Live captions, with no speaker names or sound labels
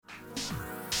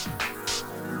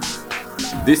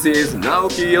This is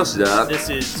Naoki Yoshida. This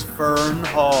is Fern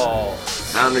Hall.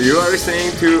 And you are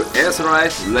listening to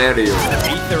Aetheryte Radio.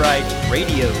 Aetheryte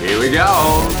Radio. Here we go.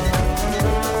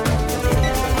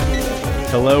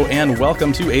 Hello and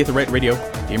welcome to Aetheryte Radio,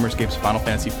 Gamerscape's Final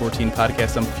Fantasy XIV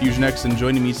podcast. I'm FusionX, and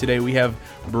joining me today we have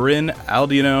Bryn,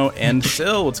 Aldino, and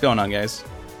Sil. What's going on, guys?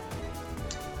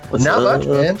 What's Not up? much,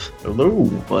 man. Hello.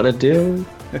 What a do?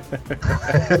 All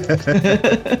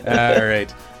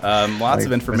right. Lots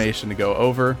of information to go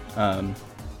over.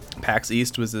 PAX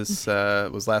East was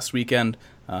last weekend.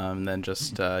 And then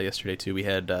just yesterday too, we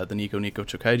had the Nico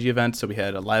Chokaiji event, so we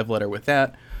had a live letter with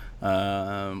that.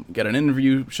 Got an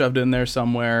interview shoved in there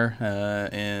somewhere,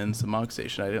 and some Mog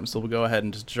Station items. So we'll go ahead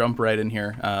and just jump right in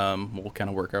here. We'll kind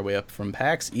of work our way up from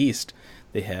PAX East.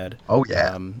 They had a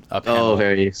panel.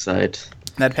 Very excited.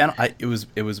 That panel, it was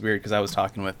weird because I was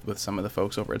talking with some of the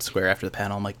folks over at Square after the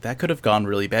panel. I'm like, that could have gone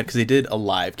really bad because they did a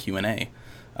live Q&A.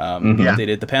 They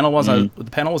did. The panel was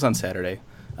on Saturday,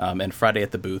 and Friday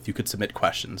at the booth you could submit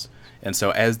questions. And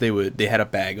so as they had a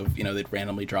bag of, they'd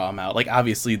randomly draw them out. Like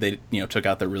obviously they took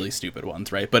out the really stupid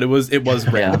ones, right? But it was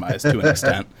randomized to an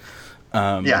extent.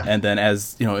 And then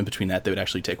as in between that they would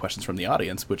actually take questions from the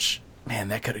audience, which man,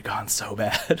 that could have gone so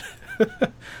bad.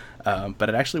 But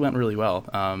it actually went really well,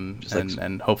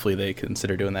 and hopefully they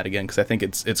consider doing that again because I think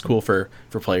it's cool for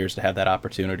players to have that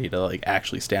opportunity to like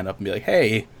actually stand up and be like,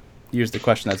 hey, here's the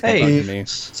question that's going to me.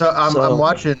 So I'm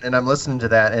watching and I'm listening to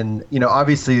that, and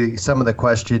obviously some of the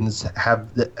questions have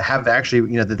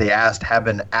actually that they asked have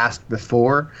been asked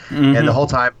before, and the whole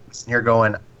time I'm sitting here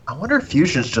going, I wonder if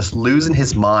Fusion's just losing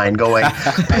his mind, going,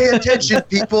 "Pay attention,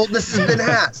 people! This has been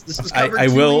asked. This was covered." I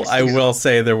will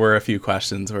say there were a few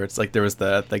questions where it's like there was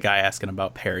the guy asking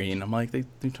about parrying. I'm like,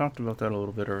 they talked about that a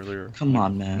little bit earlier. Come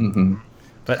on, man.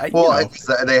 But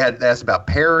they asked about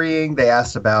parrying. They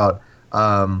asked about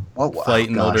flight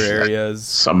in older areas,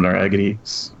 Summoner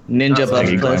Aggies, Ninja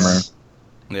Buzz.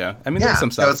 Yeah, I mean, there's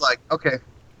some stuff. So it's like okay.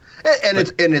 And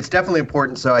it's definitely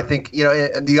important. So I think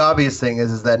the obvious thing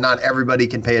is that not everybody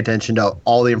can pay attention to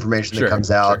all the information that comes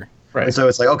out. Sure. Right. And so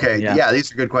it's like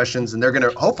these are good questions, and they're going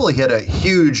to hopefully hit a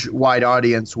huge wide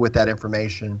audience with that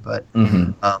information. But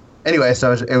anyway,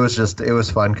 so it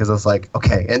was fun because I was like,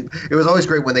 okay, and it was always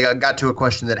great when they got to a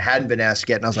question that hadn't been asked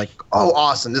yet, and I was like, oh,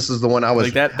 awesome, this is the one I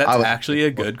was like that's actually a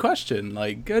good question.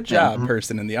 Like, good job,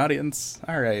 person in the audience.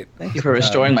 All right, thank you for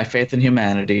restoring my faith in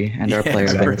humanity and our player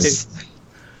base.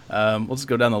 We'll just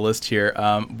go down the list here.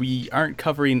 We aren't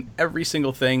covering every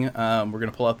single thing. We're going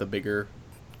to pull out the bigger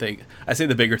thing. I say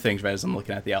the bigger things right as I'm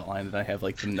looking at the outline, and I have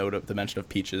like the mention of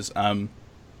Peaches. But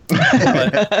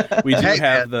we do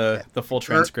have the full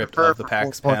transcript of the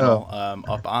PAX panel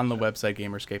up on the website,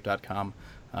 gamerscape.com,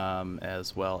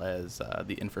 as well as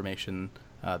the information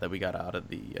that we got out of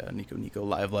the Nico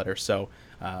live letter. So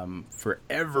for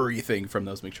everything from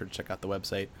those, make sure to check out the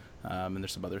website. And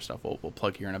there's some other stuff we'll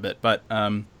plug here in a bit. But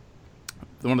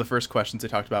one of the first questions they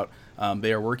talked about,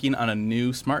 they are working on a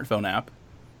new smartphone app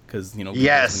because people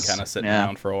have been kind of sitting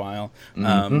around for a while.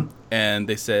 And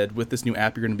they said with this new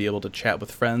app, you're going to be able to chat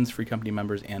with friends, free company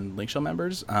members, and Linkshell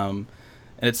members. And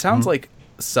it sounds like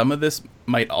some of this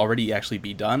might already actually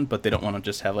be done, but they don't want to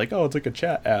just have like, oh, it's like a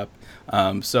chat app.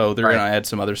 So they're going to add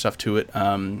some other stuff to it.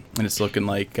 And it's looking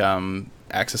like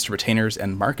access to retainers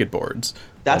and market boards.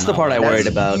 That's the part I worried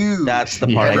about. Huge. That's the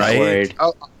part I worried.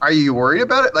 Oh, are you worried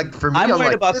about it? Like for me, I'm worried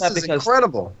like, about this that is because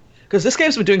incredible. Because this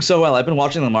game's been doing so well. I've been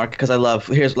watching the market because I love,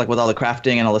 here's like with all the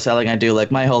crafting and all the selling I do, like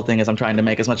my whole thing is I'm trying to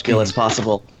make as much gil as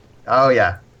possible. Oh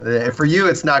yeah. For you,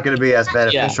 it's not going to be as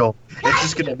beneficial. It's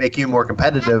just going to make you more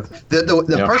competitive.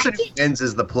 The person who wins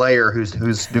is the player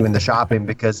who's doing the shopping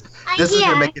because this is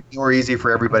going to make it more easy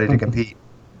for everybody to compete.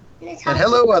 And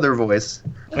hello, other voice.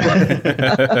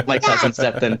 My cousin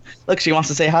stepped in. Look, she wants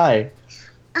to say hi.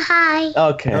 Hi.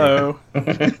 Okay. Hello.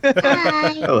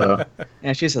 Hi. Hello.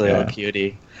 Yeah, she's a little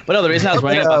cutie. But no, the reason I was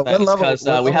writing about that is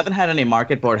because we haven't had any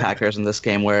market board hackers in this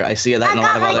game where I see that in a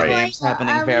lot of other games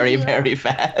happening very, very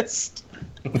fast.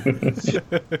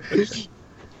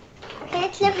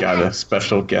 Got a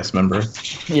special guest member.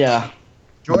 Yeah.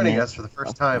 Joining us for the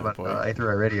first time on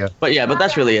Aetheryte Radio. But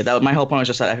that's really it. My whole point was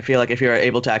just that I feel like if you're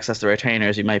able to access the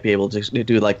retainers, you might be able to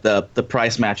do like the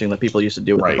price matching that people used to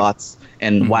do with the bots.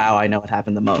 And WoW, I know it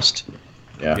happened the most.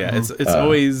 Yeah, it's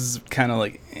always kind of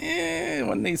like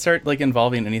when they start like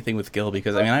involving anything with Gil,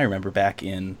 because I mean I remember back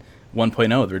in 1.0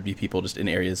 there would be people just in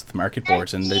areas with market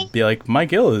boards and they'd be like, my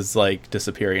Gil is like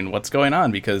disappearing, what's going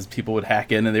on? Because people would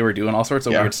hack in and they were doing all sorts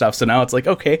of weird stuff. So now it's like,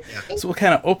 okay, so we'll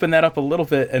kind of open that up a little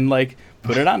bit and like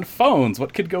put it on phones.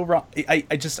 What could go wrong?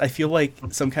 I feel like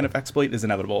some kind of exploit is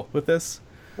inevitable with this.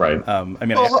 Right. I mean,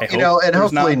 well, I hope and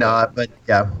hopefully not, but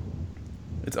yeah.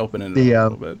 it's opening The, a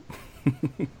little bit.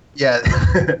 Yeah,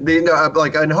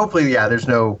 and hopefully, there's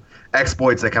no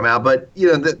exploits that come out, but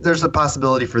there's a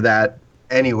possibility for that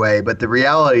anyway. But the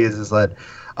reality is that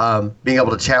being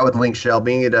able to chat with Link Shell,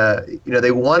 being able to,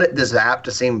 they wanted this app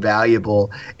to seem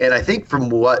valuable, and I think from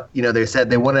what they said,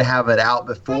 they want to have it out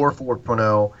before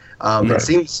 4.0. Right. It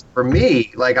seems for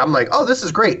me like I'm like, oh, this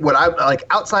is great. What I like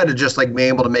outside of just like being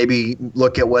able to maybe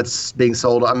look at what's being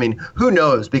sold. I mean, who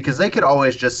knows? Because they could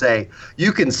always just say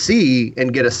you can see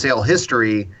and get a sale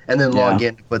history and then log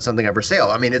in to put something up for sale.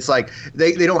 I mean, it's like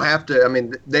they don't have to. I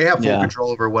mean, they have full control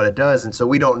over what it does, and so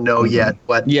we don't know yet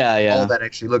what all that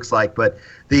actually looks like. But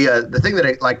the thing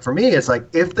that for me is like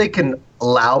if they can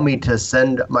allow me to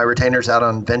send my retainers out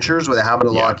on ventures without having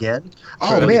to log in.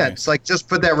 Oh man, nice. It's like just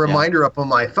put that reminder up on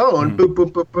my phone. Boop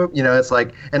boop boop boop. It's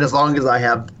like, and as long as I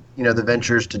have the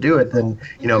ventures to do it, then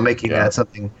making that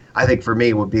something I think for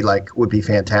me would be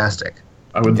fantastic.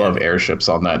 I would love airships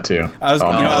on that too. I was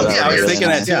thinking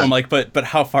that too. I'm like, but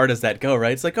how far does that go,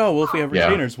 right? It's like, oh, well, if we have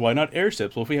retainers, why not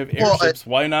airships? Well, if we have airships,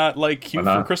 why not like queue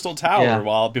for Crystal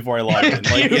Tower before I log in? Like,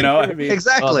 I mean, Well,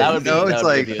 exactly. that would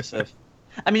be abusive.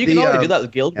 I mean, you can already do that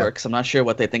with Guildworks. I'm not sure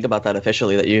what they think about that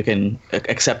officially, that you can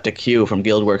accept a queue from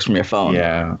Guildworks from your phone.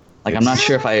 Yeah. Like, I'm not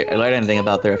sure if I learned anything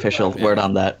about their official word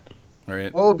on that.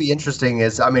 Right. What would be interesting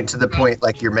is, I mean, to the point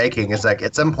like you're making is like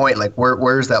at some point, like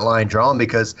where's that line drawn?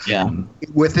 Because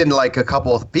within like a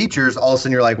couple of features, all of a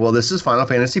sudden you're like, well, this is Final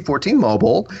Fantasy 14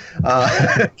 mobile.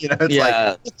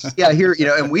 It's like, here,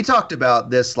 and we talked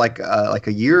about this like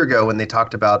a year ago when they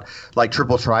talked about like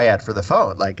Triple Triad for the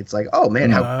phone. Like it's like, oh man,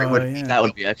 how great would it be? That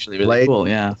would be actually really cool.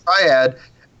 Yeah. Triad,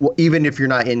 well, even if you're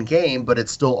not in game, but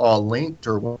it's still all linked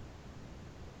or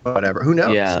whatever. Who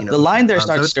knows? Yeah. The line there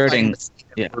starts starting.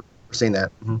 Yeah. Seen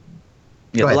that. Mm-hmm.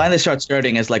 Yeah, the line they start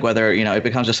starting is like whether it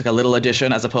becomes just like a little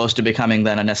addition as opposed to becoming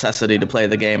then a necessity to play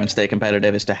the game and stay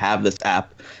competitive is to have this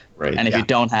app. Right. And if you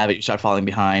don't have it, you start falling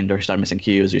behind or you start missing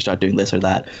queues, or you start doing this or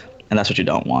that, and that's what you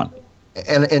don't want.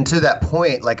 And to that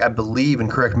point, like I believe,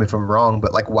 and correct me if I'm wrong,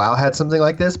 but like WoW had something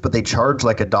like this, but they charge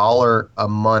like $1 a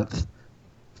month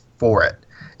for it.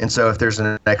 And so if there's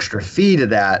an extra fee to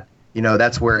that,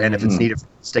 that's where, and if it's needed to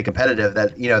stay competitive,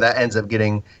 that that ends up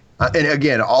getting. And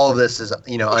again, all of this is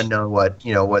unknown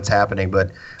what's happening,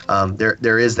 but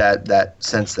there is that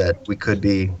sense that we could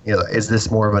be is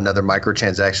this more of another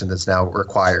microtransaction that's now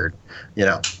required?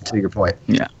 To your point.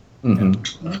 Yeah.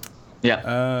 Mm-hmm.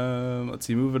 Yeah. Let's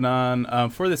see. Moving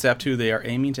on. For this app too, they are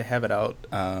aiming to have it out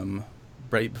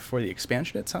right before the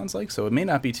expansion. It sounds like, so it may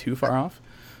not be too far off.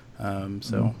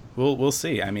 So we'll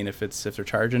see. I mean, if they're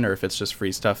charging or if it's just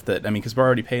free stuff because we're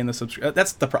already paying the subscription.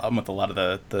 That's the problem with a lot of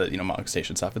the Mog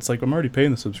Station stuff. It's like I'm already paying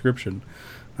the subscription.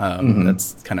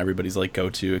 That's kind of everybody's like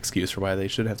go-to excuse for why they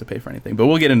should have to pay for anything. But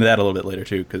we'll get into that a little bit later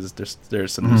too, because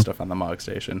there's some new stuff on the Mog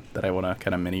Station that I want to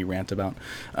kind of mini rant about.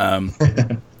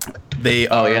 They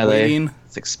are waiting.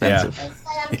 It's expensive.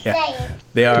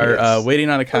 They are waiting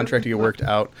on a contract to get worked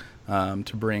out.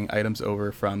 To bring items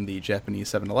over from the Japanese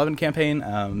 7-Eleven campaign.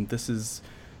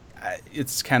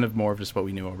 It's kind of more of just what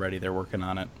we knew already. They're working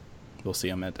on it. We'll see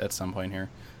them at some point here.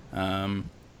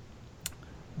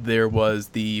 There was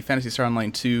the Phantasy Star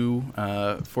Online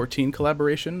 2 14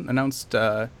 collaboration announced,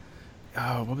 what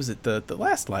was it? The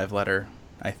last live letter,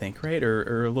 I think, right?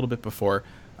 Or a little bit before.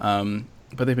 But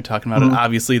they've been talking about it.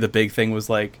 Obviously, the big thing was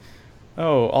like,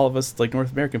 oh, all of us like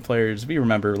North American players, we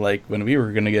remember like when we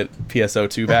were going to get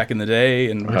PSO2 back in the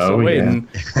day, and we're still waiting.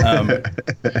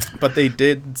 But they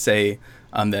did say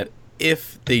that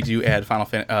if they do add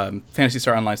Phantasy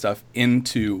Star Online stuff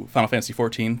into Final Fantasy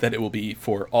 14, that it will be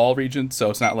for all regions. So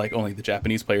it's not like only the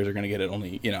Japanese players are going to get it.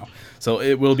 Only so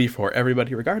it will be for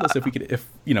everybody, regardless if we can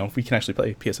actually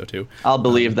play PSO2. I'll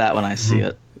believe that when I see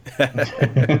it.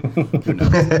 Who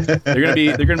knows?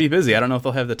 They're gonna be busy. I don't know if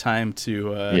they'll have the time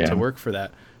to work for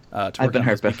that. I've been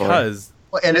hurt before. Because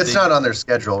and it's not on their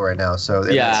schedule right now. So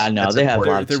they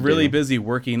have. They're really busy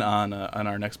working on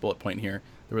our next bullet point here.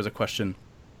 There was a question.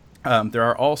 There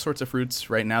are all sorts of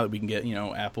fruits right now that we can get.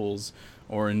 Apples,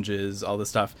 oranges, all this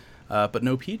stuff, but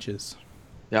no peaches.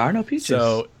 There are no peaches.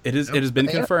 So it has been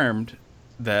confirmed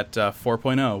that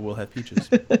 4.0 will have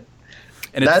peaches.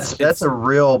 And that's a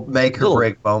real make or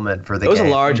break moment for the game. It was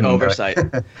a large oversight.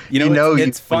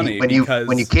 It's funny when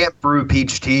you can't brew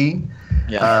peach tea.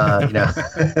 Yeah.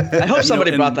 I hope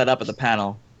somebody brought that up at the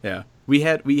panel. Yeah, we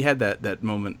had that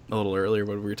moment a little earlier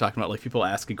when we were talking about like people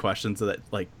asking questions that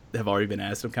like have already been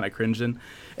asked. I'm kind of cringing,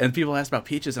 and people asked about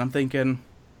peaches, and I'm thinking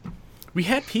we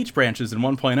had peach branches in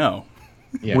 1.0.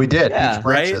 Yeah. We did. Yeah. Peach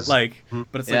Right? branches. Like,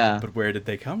 but it's Yeah. like, but where did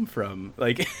they come from?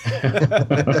 Like, Let's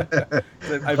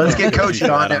get Koji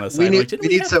on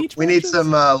it. We need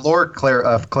some lore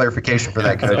clarification for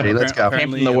that, Koji. Let's go.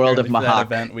 Came from the world of apparently for that Mahawk.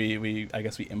 event, we I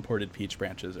guess we imported peach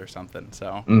branches or something.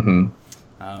 So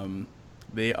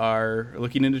they are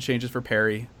looking into changes for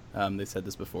parry. They said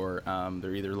this before.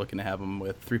 They're either looking to have them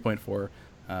with 3.4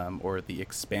 or the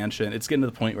expansion. It's getting to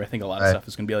the point where I think a lot of stuff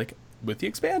is going to be like with the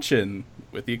expansion.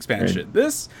 Right.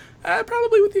 This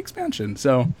probably with the expansion.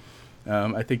 So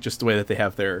I think just the way that they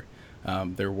have their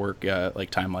work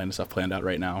like timeline and stuff planned out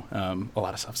right now, a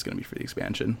lot of stuff is going to be for the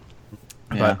expansion.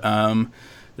 Yeah. But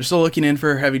they're still looking in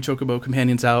for heavy chocobo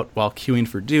companions out while queuing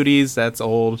for duties. That's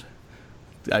old.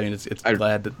 I mean, it's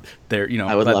glad that they're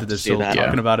I would glad love that they're to see still that.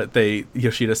 talking about it.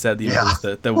 Yoshida said there's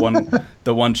the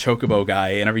one chocobo guy,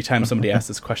 and every time somebody asks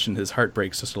this question, his heart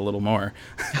breaks just a little more.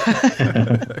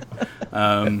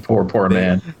 Poor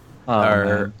man.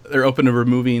 They're open to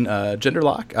removing gender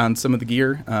lock on some of the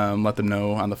gear. Let them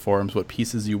know on the forums what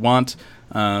pieces you want.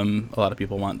 A lot of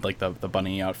people want like the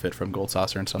bunny outfit from Gold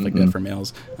Saucer and stuff like that for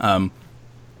males.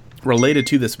 Related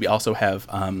to this, we also have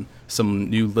some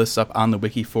new lists up on the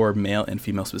wiki for male and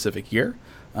female specific gear.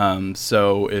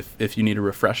 So if you need a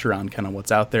refresher on kind of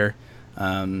what's out there,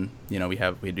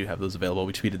 we do have those available.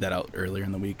 We tweeted that out earlier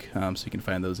in the week, so you can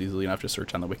find those easily enough to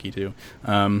search on the wiki too.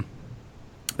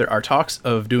 There are talks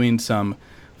of doing some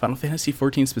Final Fantasy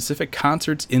XIV specific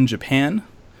concerts in Japan,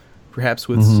 perhaps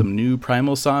with some new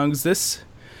Primal songs. This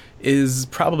is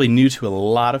probably new to a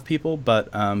lot of people,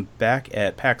 but back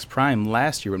at PAX Prime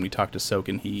last year when we talked to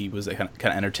Soken, he was kind of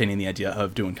entertaining the idea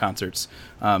of doing concerts.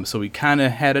 So we kind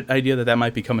of had an idea that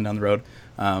might be coming down the road,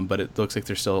 but it looks like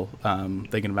they're still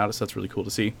thinking about it, so that's really cool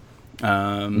to see.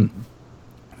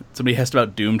 Somebody asked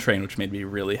about Doom Train, which made me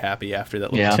really happy after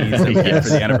that little tease that we did for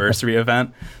the anniversary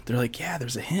event. They're like, yeah,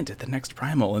 there's a hint at the next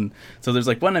Primal. And so there's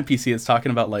like one NPC that's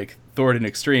talking about like Thoradin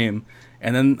Extreme,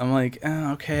 and then I'm like,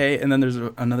 okay. And then there's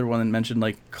another one that mentioned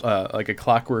like a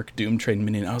Clockwork Doom Train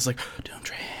minion. I was like, Doom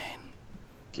Train.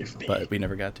 But we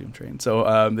never got Doom Train.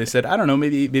 So they said, I don't know,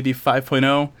 maybe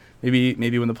 5.0.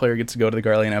 Maybe when the player gets to go to the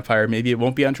Garlean Empire, maybe it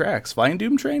won't be on tracks. Flying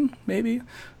Doom Train, maybe.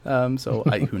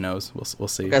 Who knows? We'll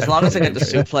see. As long as I get to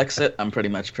suplex it, I'm pretty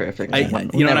much perfect. I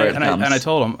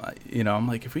told him, I'm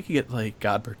like, if we could get like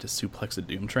Godbert to suplex a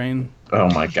Doom Train. Oh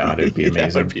my God, it'd be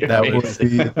amazing.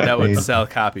 That would sell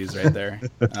copies right there.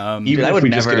 Even if we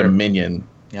just get a minion.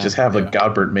 Yeah. Just have a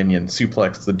Godbert minion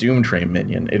suplex the Doom Train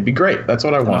minion. It'd be great. That's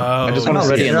what I want. I just want to see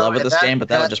already it. in love with this game, but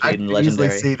that would just be legendary. I could easily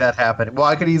see that happen. Well,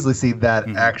 I could easily see that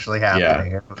actually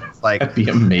happening. Yeah. It's like, that'd be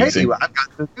amazing. Hey, I've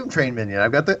got the Doom Train minion.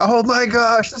 I've got the. Oh my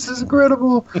gosh, this is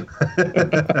incredible.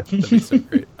 That'd be so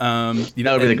great. That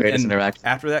would be the greatest interaction.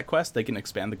 After that quest, they can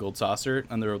expand the Gold Saucer,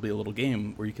 and there will be a little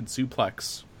game where you can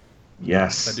suplex.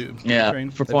 Yes. Doom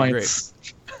Train. For That'd points.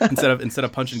 instead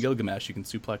of punching Gilgamesh, you can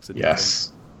suplex it.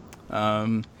 Yes.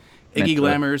 Iggy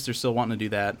Glamours, they're still wanting to do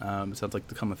that. It sounds like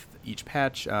they come with each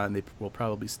patch, and they will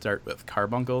probably start with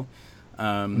Carbuncle.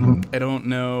 I don't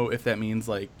know if that means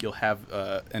like you'll have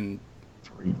an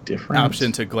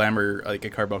option to glamour like a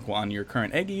Carbuncle on your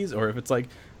current Eggies, or if it's like,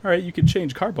 all right, you can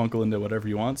change Carbuncle into whatever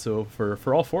you want. So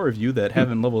for all four of you that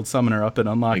haven't leveled Summoner up and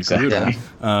unlocked Garuda,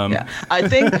 I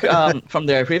think from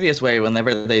their previous way,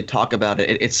 whenever they talk about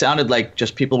it, it sounded like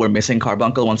just people were missing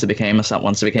Carbuncle once it became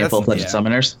full-fledged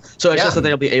summoners. So it's just that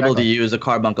they'll be able to use a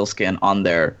Carbuncle skin on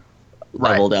their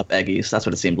leveled up Eggies. That's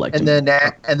what it seemed like. And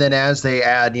then as they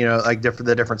add, like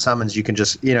the different summons, you can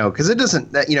just, because it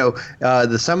doesn't,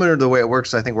 the summoner, the way it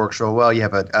works, I think works real well. You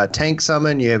have a tank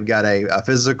summon, you have got a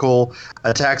physical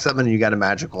attack summon, and you got a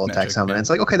magical attack summon. And it's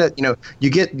like, okay, that you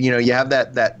get, you have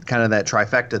that kind of that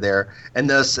trifecta there, and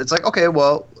this, it's like, okay,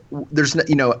 well, there's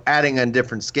adding a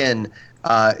different skin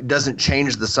doesn't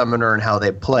change the summoner and how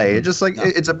they play. It just like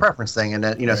it's a preference thing, and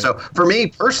that So for me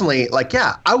personally, like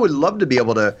I would love to be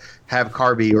able to have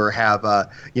Carby or have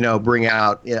bring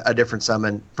out a different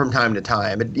summon from time to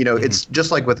time. And, it's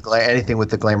just like with anything with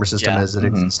the Glamour system as it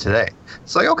exists today.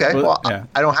 It's like okay,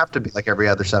 I don't have to be like every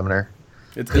other summoner.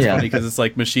 It's funny because it's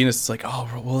like Machinists like,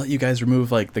 oh, we'll let you guys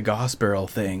remove like the Goss Barrel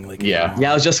thing. Like,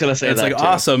 I was just gonna say it's that. It's like too.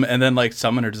 Awesome, and then like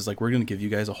Summoners is like, we're gonna give you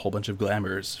guys a whole bunch of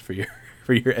glamours for your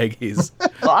Eggies.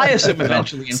 Well, I assume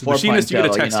eventually in 4.0, Machinist, you get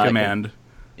a text command.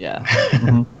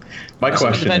 My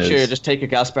question is, just take your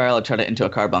Goss Barrel and turn it into a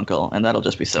Carbuncle, and that'll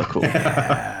just be so cool.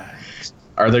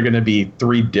 Are there going to be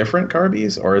 3 different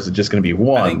Carbies, or is it just going to be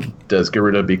one? Does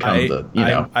Garuda become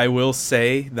I will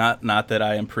say, not that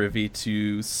I am privy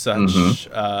to such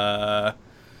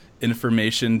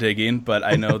information digging, but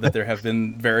I know that there have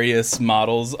been various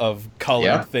models of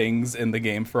colored things in the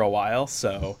game for a while.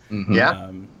 So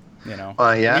You know,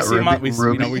 yeah, we see him on,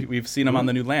 Ruby. we've seen him on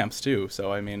the new lamps too.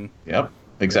 So I mean, yep,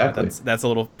 exactly. That's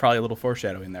probably a little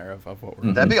foreshadowing there of what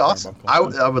we're. That'd be awesome. I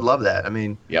would love that. I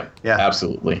mean, yep, yeah,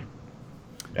 absolutely.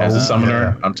 As a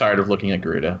summoner, I'm tired of looking at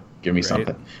Garuda. Give me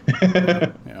something.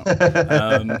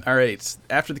 All right.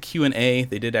 After the Q&A,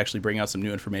 they did actually bring out some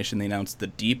new information. They announced the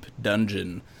Deep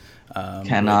Dungeon.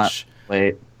 Cannot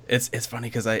wait. It's funny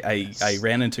because I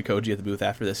ran into Koji at the booth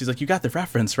after this. He's like, "You got the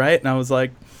reference, right?" And I was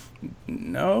like,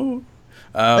 "No."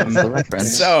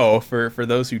 So for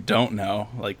those who don't know,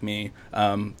 like me,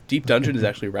 Deep Dungeon is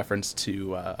actually a reference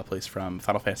to a place from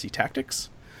Final Fantasy Tactics.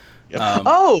 Yep.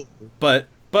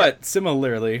 But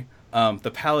similarly,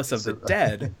 the Palace of the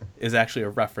Dead is actually a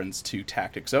reference to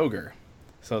Tactics Ogre.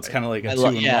 So it's kind of like a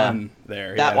 2-in-1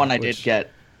 there. That one I did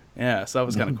get. Yeah, so that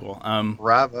was kind of cool.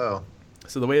 Bravo.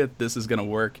 So the way that this is going to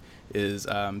work is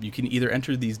you can either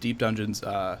enter these deep dungeons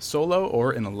solo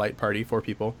or in a light party, 4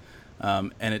 people,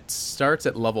 and it starts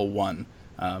at level 1.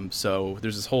 So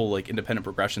there's this whole like independent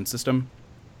progression system.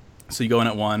 So you go in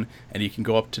at 1, and you can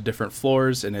go up to different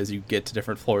floors, and as you get to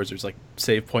different floors, there's like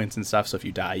save points and stuff. So if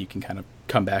you die, you can kind of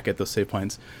come back at those save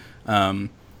points,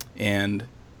 and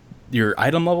your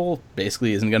item level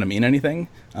basically isn't going to mean anything.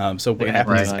 So what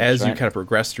happens is as you kind of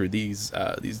progress through these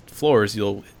floors,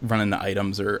 you'll run into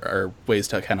items or ways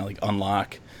to kind of like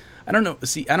unlock. I don't know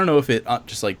if it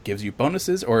just like gives you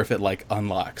bonuses or if it like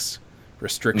unlocks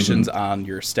restrictions on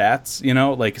your stats. You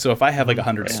know, like so if I have like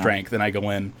 100 strength and I go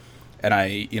in and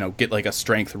I get like a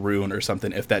strength rune or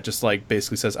something, if that just like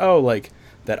basically says, oh, like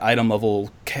that item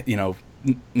level,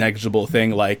 negligible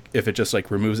thing, like if it just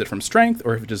like removes it from strength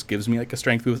or if it just gives me like a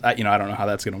strength boost, I don't know how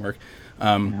that's going to work.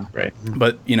 Right.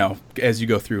 But as you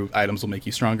go through, items will make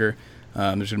you stronger.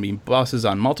 There's going to be bosses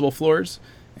on multiple floors,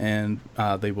 and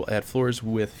they will add floors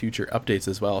with future updates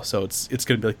as well. So it's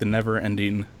going to be like the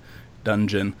never-ending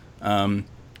dungeon.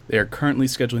 They are currently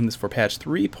scheduling this for patch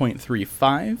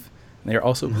 3.35. They are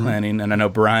also planning, and I know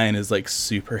Brian is like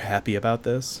super happy about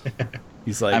this.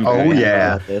 He's like, they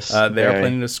are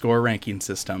planning a score ranking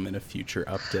system in a future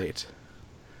update.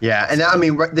 Yeah, and I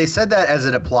mean, they said that as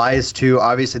it applies to,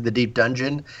 obviously, the Deep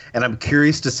Dungeon, and I'm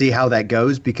curious to see how that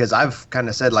goes, because I've kind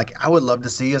of said, like, I would love to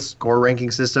see a score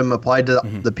ranking system applied to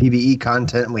the PvE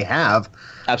content we have.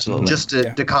 Absolutely. Just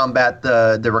to combat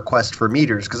the request for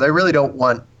meters, because I really don't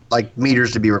want, like,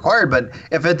 meters to be required, but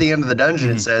if at the end of the dungeon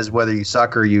it says whether you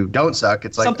suck or you don't suck,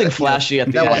 it's like... something flashy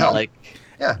at the end, like...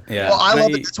 Yeah. Well, I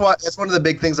love it. That's one of the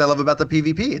big things I love about the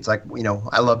PvP. It's like,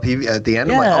 I love PvP at the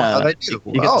end. I'm like, how did I do?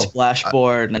 You get the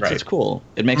splashboard, and it's cool.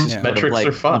 It makes it metrics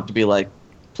are fun to be like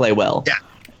play well. Yeah.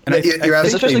 And you're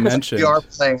especially mentioned you are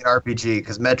playing an RPG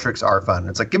because metrics are fun.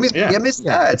 It's like give me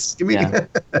stats, give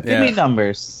me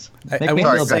numbers. I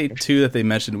want to say too that they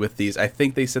mentioned with these. I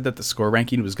think they said that the score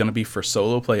ranking was going to be for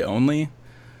solo play only.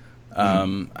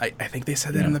 I think they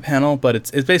said that in the panel, but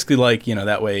it's basically like,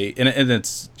 that way, and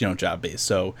it's, job based.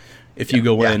 So if you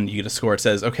go in, you get a score. It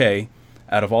says, okay,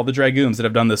 out of all the Dragoons that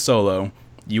have done this solo,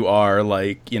 you are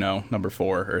like, number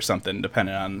 4 or something,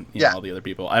 depending on all the other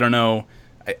people. I don't know.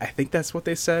 I think that's what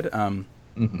they said.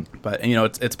 But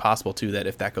it's possible too that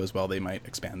if that goes well, they might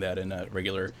expand that in a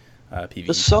regular PvE.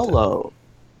 The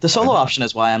solo option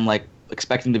is why I'm like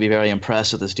expecting to be very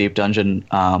impressed with this Deep Dungeon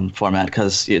format,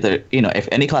 because if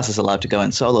any class is allowed to go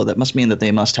in solo, that must mean that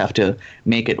they must have to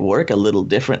make it work a little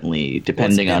differently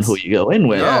depending on who you go in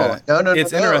with. No.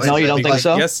 It's interesting. No, you don't think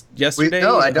so? Yesterday,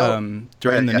 I don't.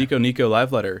 During the Nico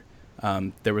live letter,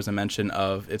 there was a mention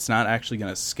of it's not actually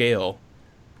going to scale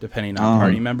depending on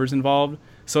party members involved.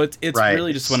 So it's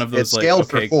really just one of those it's scaled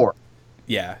for 4.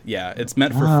 Yeah, it's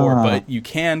meant for 4, but you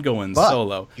can go in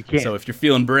solo. So if you're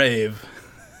feeling brave.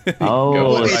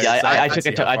 I took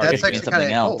it to mean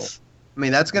something else. Cool. I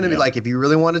mean, that's going to be like if you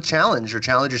really want to challenge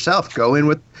yourself, go in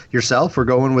with yourself or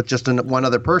go in with just one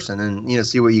other person and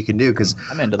see what you can do. Because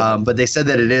but they said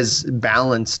that it is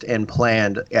balanced and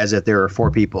planned as if there are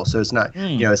 4 people, so it's not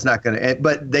it's not going to.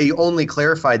 But they only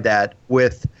clarified that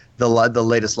with the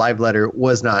latest live letter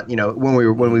was not when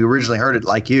we originally heard it,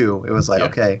 like it was like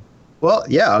okay. Well,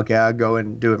 I'll go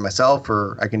and do it myself,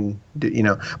 or I can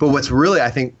do, But what's really,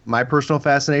 I think, my personal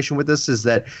fascination with this is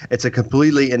that it's a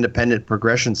completely independent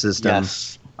progression system.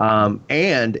 Yes.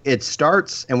 And it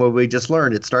starts, and what we just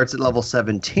learned, it starts at level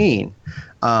 17.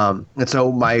 And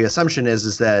so my assumption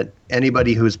is that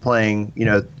anybody who's playing,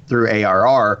 through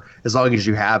ARR, as long as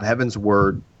you have Heaven's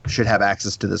Word, should have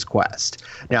access to this quest.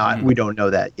 Now, we don't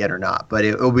know that yet or not, but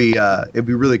it'd be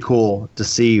really cool to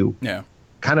see. Yeah.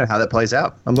 Kind of how that plays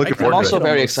out. I'm looking forward to it. I'm also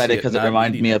very excited because it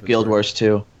reminded me of Guild Wars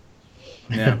 2.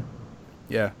 Yeah.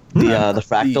 The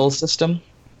fractal system.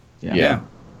 Yeah.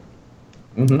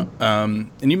 Mm-hmm.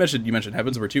 And you mentioned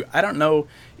Heavensward too. I don't know.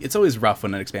 It's always rough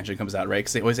when an expansion comes out, right?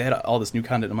 Because they always add all this new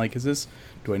content. I'm like,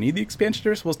 do I need the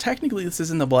expansion? Well, technically, this is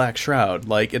in the Black Shroud.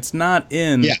 Like, it's not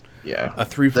in a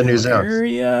 3-4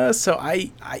 area. So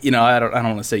I don't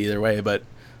want to say either way, but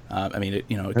I mean, it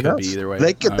could be either way.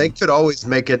 They could always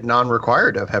make it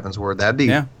non-required of Heavensward. That'd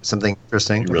be something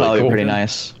interesting. Really probably pretty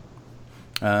nice.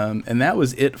 And that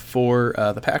was it for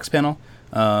the PAX panel.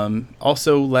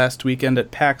 Also, last weekend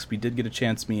at PAX, we did get a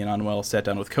chance. Me and Anuel sat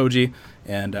down with Koji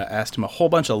and asked him a whole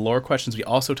bunch of lore questions. We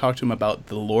also talked to him about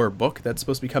the lore book that's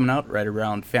supposed to be coming out right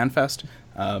around FanFest.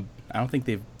 I don't think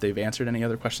they've answered any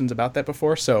other questions about that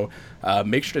before, so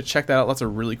make sure to check that out. Lots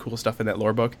of really cool stuff in that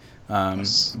lore book.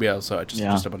 We also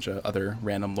just a bunch of other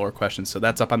random lore questions, so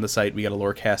that's up on the site. We got a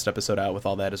Lorecast episode out with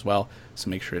all that as well, so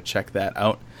make sure to check that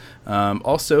out.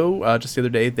 Also, just the other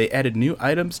day, they added new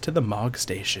items to the Mog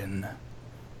Station.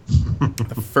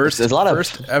 There's a lot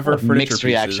of ever furniture mixed pieces.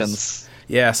 reactions.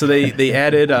 Yeah, so they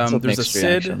added there's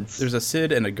reactions. a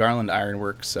Sid and a Garland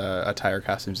Ironworks attire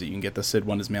costumes that you can get. The Sid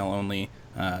one is male only.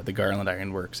 The Garland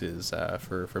Ironworks is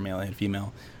for male and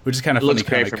female, which is kind of funny,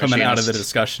 kind of coming out of the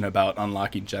discussion about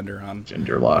unlocking gender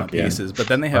lock pieces. Yeah. But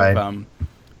then they have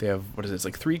what is it? It's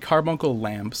like 3 carbuncle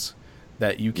lamps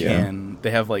that you can.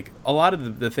 They have like a lot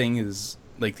of the thing is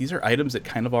like these are items that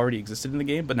kind of already existed in the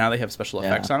game, but now they have special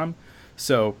effects on them.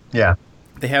 So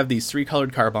they have these 3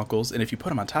 colored carbuncles, and if you put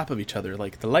them on top of each other,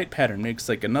 like the light pattern makes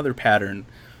like another pattern.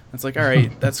 It's like, all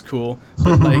right, that's cool.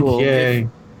 But like,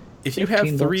 if you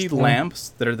have 3 lamps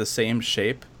that are the same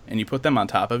shape and you put them on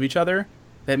top of each other,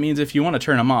 that means if you want to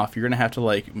turn them off, you're gonna have to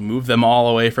like move them all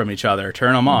away from each other,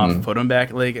 turn them off, put them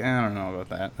back. Like, I don't know about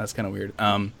that. That's kind of weird.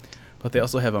 But they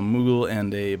also have a Moogle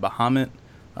and a Bahamut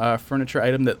furniture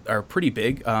item that are pretty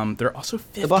big. They're also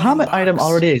 $15. The Bahamut item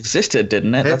already existed,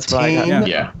 didn't it? That's what I got.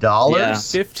 Yeah.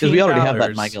 $15. Because we already have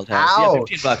that in my guild house.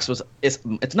 Ouch. Yeah, $15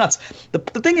 it's nuts. The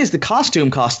thing is, the costume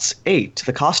costs $8.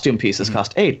 The costume pieces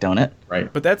cost $8, don't it?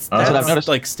 Right. But that's what I've noticed.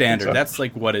 like standard. So. That's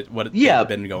like what it's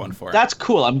been going for. That's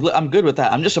cool. I'm good with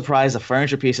that. I'm just surprised the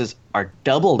furniture pieces are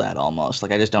double that almost.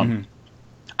 Like I just don't.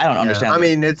 I don't understand. I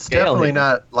mean, it's definitely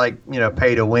not like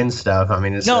pay to win stuff. I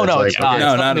mean, it's no, like, it's not.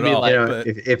 No, not at all. Like,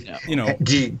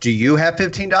 do you have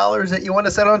 $15 that you want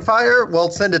to set on fire? Well,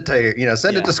 send it to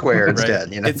send it to Square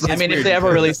instead. It's I mean, if they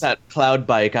ever released that Cloud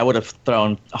Bike, I would have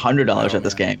thrown $100 at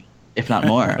this game, if not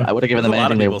more. I would have given them anything. A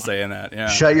lot of people saying that. Yeah.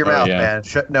 Shut your mouth, man.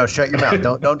 Shut your mouth.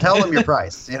 Don't tell them your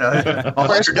price.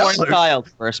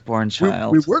 Firstborn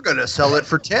child. We were going to sell it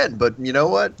for 10, but you know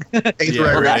what?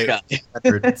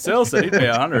 Still said he'd pay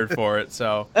 $100 for it.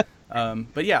 So,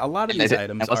 but yeah, a lot of these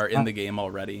items are in the game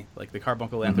already. Like the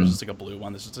carbuncle lamp, there's just like a blue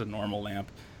one. There's just a normal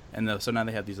lamp. And so now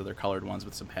they have these other colored ones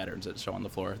with some patterns that show on the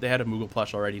floor. They had a Moogle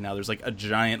plush already. Now there's like a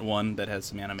giant one that has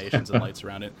some animations and lights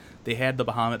around it. They had the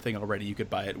Bahamut thing already. You could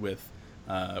buy it with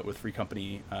free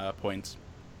company points.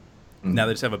 Now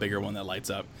they just have a bigger one that lights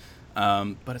up.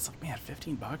 But it's like, man,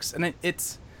 $15, and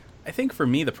it's. I think for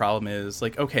me the problem is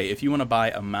like, okay, if you want to buy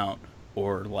a mount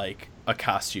or like a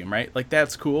costume, right? Like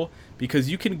that's cool because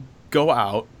you can go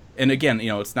out and again,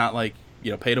 it's not like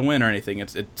pay to win or anything.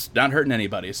 It's not hurting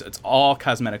anybody. So it's all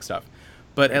cosmetic stuff.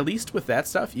 But at least with that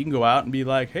stuff, you can go out and be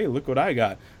like, hey, look what I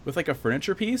got. With like a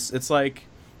furniture piece, it's like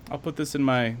I'll put this in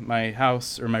my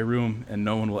house or my room and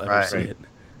no one will ever see it.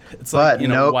 It's like,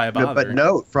 why bother? But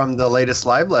note from the latest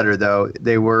live letter, though,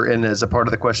 they were in as a part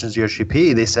of the Questions Yoshi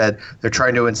P, they said they're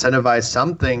trying to incentivize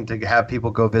something to have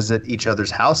people go visit each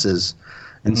other's houses.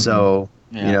 And so,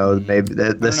 maybe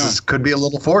this could be a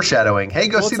little foreshadowing. Hey,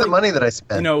 go see the money that I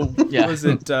spent. Was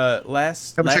it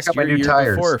last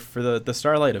year before for the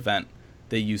Starlight event?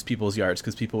 They used people's yards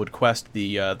because people would quest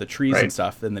the trees and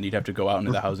stuff, and then you'd have to go out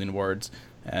into the housing wards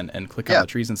and click on the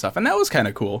trees and stuff. And that was kind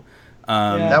of cool.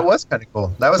 That was kind of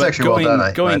cool. That was actually well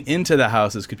done. Going into the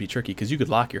houses could be tricky because you could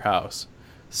lock your house.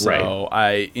 So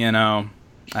I don't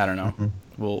know.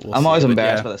 We'll I'm always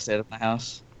embarrassed by the state of my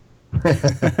house.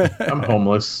 I'm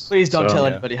homeless. Please don't tell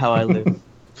anybody how I live.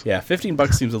 Yeah,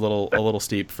 $15 seems a little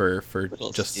steep for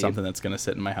just something that's going to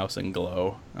sit in my house and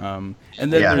glow. And then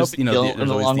there's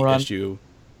always the issue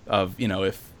of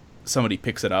if somebody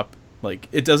picks it up, like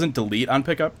it doesn't delete on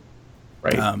pickup,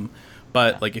 right?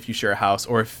 But like if you share a house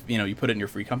or if you put it in your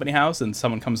free company house and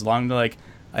someone comes along and they're like,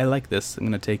 I like this, I'm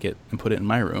going to take it and put it in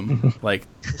my room, like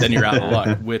then you're out of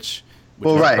luck. Which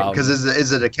well, right, because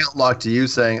is it account locked to you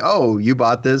saying, "Oh, you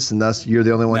bought this, and thus you're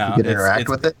the only one who can interact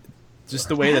with it"? Just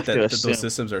the way that those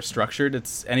systems are structured,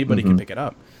 it's anybody can pick it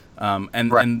up.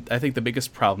 And I think the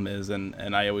biggest problem is,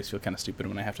 and I always feel kind of stupid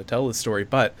when I have to tell this story,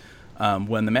 but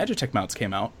when the Magitech mounts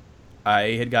came out,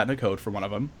 I had gotten a code for one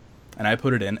of them, and I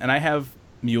put it in, and I have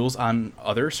mules on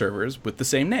other servers with the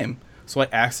same name. So I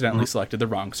accidentally selected the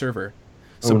wrong server.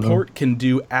 Support can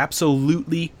do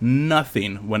absolutely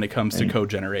nothing when it comes to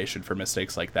code generation for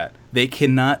mistakes like that. They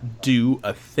cannot do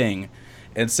a thing.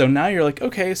 And so now you're like,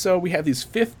 okay, so we have these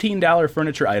 $15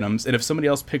 furniture items, and if somebody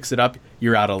else picks it up,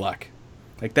 you're out of luck.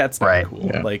 Like, that's not cool.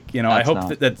 Yeah. Like, you know, I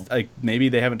hope that's like, maybe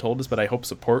they haven't told us, but I hope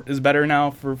support is better now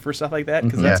for stuff like that,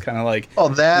 because that's kind of like... Oh,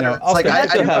 that, you know, like, I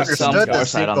didn't have understood the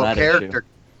single character.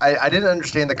 I didn't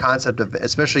understand the concept of,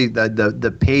 especially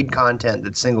the paid content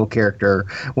that's single character.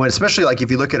 When especially like if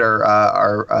you look at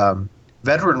our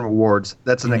veteran rewards,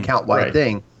 that's an account wide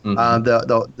thing. The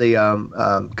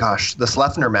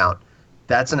Sleipnir mount,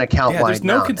 that's an account wide. There's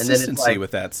no consistency with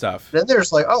that stuff. Then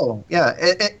there's like,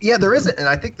 there isn't, and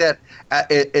I think that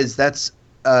that's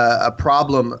a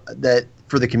problem that.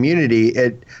 For the community,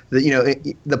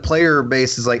 the player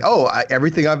base is like,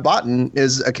 everything I've bought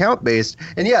is account based,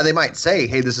 and they might say,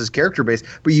 hey, this is character based,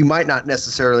 but you might not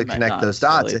necessarily connect those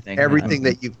dots. Everything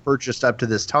that you've purchased up to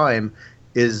this time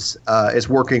is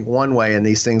working one way, and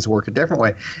these things work a different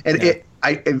way. And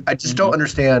I just don't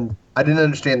understand. I didn't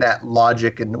understand that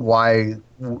logic and why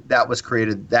that was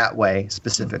created that way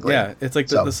specifically. Yeah, it's like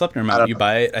the Sleipnir mount. You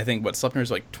buy it. I think Sleipnir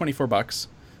is like $24.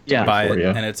 Yeah, you buy it,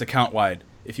 and it's account wide.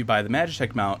 If you buy the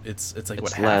Magitech mount, it's like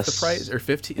half the price or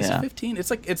 15? Is it 15?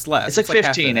 It's less. It's like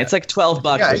 15. It's like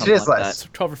 $12. Yeah, it is less.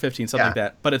 12 or 15, something like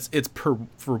that. But it's for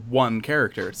one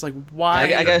character. It's like,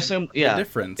 why? I assume the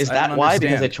difference. Is that why?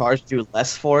 Because they charged you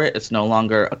less for it. It's no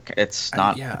longer. It's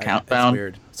not account bound.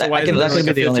 Weird. So why is it like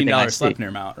a $15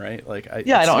 Sleipnir mount, right? Like, I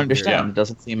don't understand. It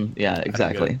doesn't seem. Yeah,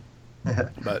 exactly.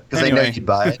 But because they know you'd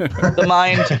buy it. The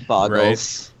mind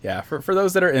boggles. Right. Yeah, for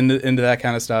those that are into that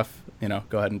kind of stuff,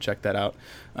 go ahead and check that out.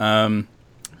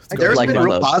 There's been a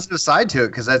real positive side to it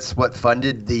because that's what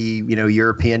funded the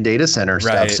European data center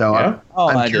stuff. So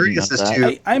I'm curious as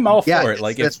to. I'm all for it.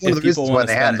 Like if people want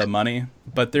to spend the money,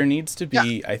 but there needs to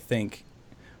be, I think,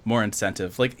 more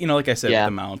incentive. Like like I said, with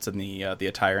the mounts and the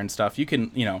attire and stuff, you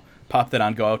can pop that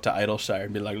on, go out to Idleshire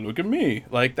and be like, look at me.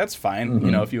 Like that's fine,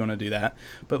 if you want to do that.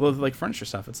 But with like furniture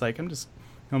stuff, it's like I'm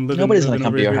living, nobody's gonna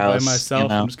come to your house by myself.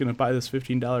 I'm just gonna buy this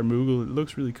 $15 Moogle. It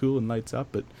looks really cool and lights up,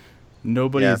 but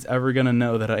nobody's ever gonna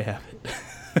know that I have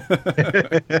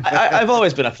it. I've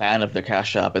always been a fan of the cash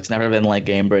shop. It's never been like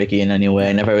game breaky in any way.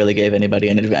 I never really gave anybody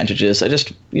any advantages. I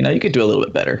just you could do a little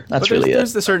bit better.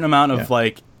 There's a certain amount of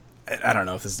like, I don't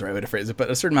know if this is the right way to phrase it, but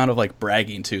a certain amount of like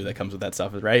bragging too that comes with that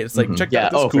stuff, right? It's like check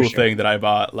out this cool thing that I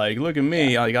bought. Like look at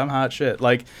me, like I'm hot shit.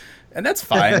 Like. And that's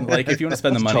fine. Like if you want to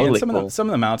spend the money, totally and some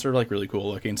of the mounts are like really cool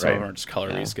looking. Some of them are just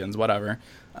color reskins, whatever.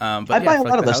 But I buy a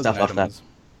lot of the stuff off that.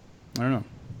 I don't know.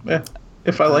 Yeah,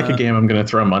 if I like a game, I'm going to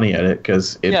throw money at it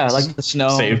because it like the snow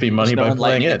saved me money by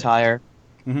playing it. Tire.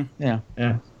 Yeah.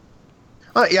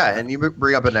 And you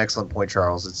bring up an excellent point,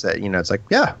 Charles. It's that it's like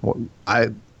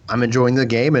I'm enjoying the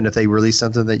game, and if they release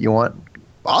something that you want,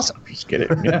 awesome, just get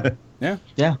it.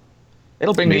 Yeah.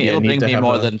 It'll bring me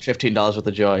more than $15 worth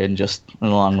of joy in the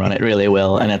long run. It really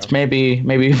will, and it's maybe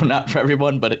not for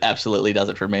everyone, but it absolutely does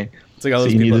it for me. It's like all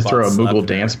those you need to throw a Moogle Sleipnir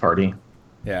dance party.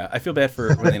 Yeah, I feel bad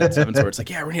for when they had Sevens where it's like,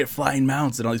 we're gonna get flying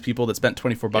mounts, and all these people that spent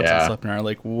 $24 on Sleipnir are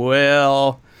like,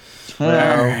 all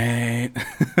right.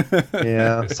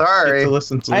 Sorry.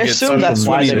 I assume that's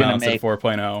why they're gonna make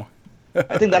 4.0.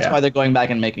 I think that's why they're going back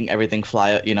and making everything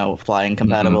flying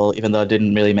compatible, even though it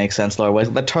didn't really make sense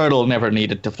lore-wise. The turtle never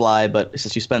needed to fly, but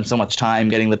since you spend so much time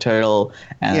getting the turtle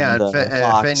and the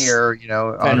fox, Fenrir,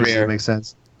 obviously makes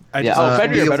sense.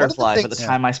 Fenrir better fly for the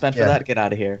time I spent for that. Get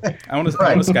out of here. I want to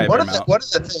Sky Bear mount. One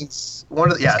of the things,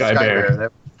 Sky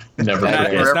Bear. Never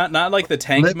forget. It's not like the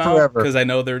tank mount, because I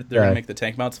know they're gonna make the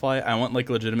tank mounts fly. I want like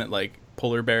legitimate like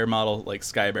polar bear model, like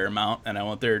Sky Bear mount, and I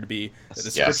want there to be a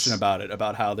description about it,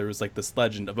 about how there was like this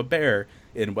legend of a bear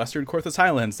in Western Corthus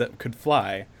Highlands that could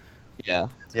fly. Yeah.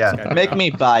 Make me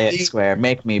buy it, Square.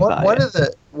 Make me buy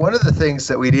it. One of the things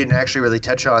that we didn't actually really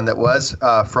touch on that was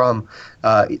from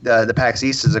the PAX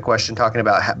East is a question talking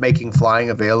about making flying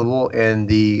available in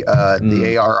the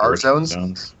ARR zones.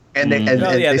 And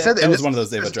they said that was one of those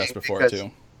they've addressed before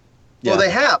too. Well,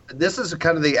 they have. This is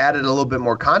they added a little bit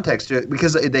more context to it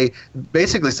because they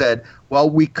basically said, well,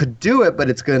 we could do it, but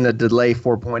it's going to delay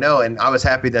 4.0. And I was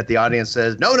happy that the audience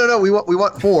says, no, we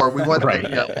want 4. We want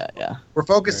We're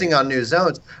focusing on new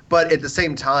zones. But at the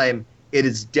same time, it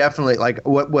is definitely like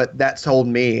what that's told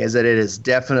me is that it is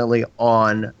definitely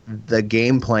on the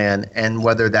game plan, and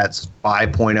whether that's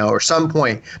 5.0 or some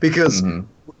point, because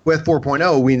with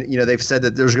 4.0, they've said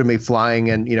that there's going to be flying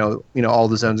and all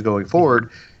the zones going forward.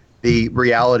 The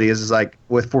reality is like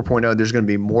with 4.0, there's going to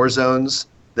be more zones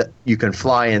that you can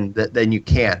fly in than you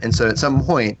can't. And so at some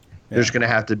point, there's going to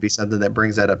have to be something that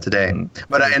brings that up to date.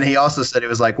 But and he also said it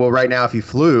was like, well, right now if you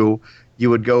flew, you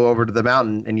would go over to the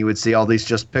mountain and you would see all these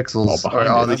just pixels.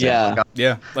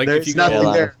 Like there's if you nothing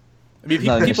go, there. I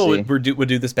mean, people would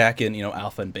do this back in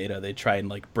alpha and beta. They try and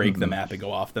like break the map and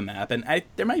go off the map, and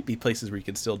there might be places where you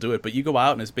can still do it, but you go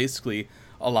out and it's basically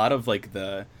a lot of like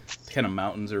the kind of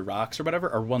mountains or rocks or whatever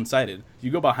are one-sided.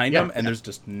 You go behind them and there's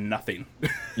just nothing.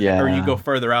 Or you go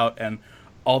further out and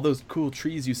all those cool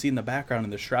trees you see in the background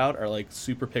in the shroud are like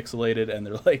super pixelated, and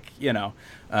they're like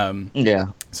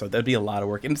so that'd be a lot of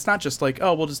work. And it's not just like,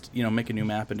 oh, we'll just make a new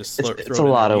map and just throw it's a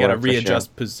lot of work. You gotta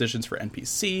readjust positions for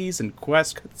NPCs and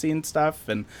quest cutscene stuff,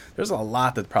 and there's a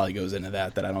lot that probably goes into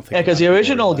that I don't think. Yeah, because the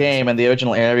original game and the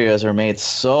original areas were made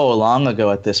so long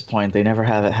ago. At this point, they never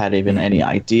had even any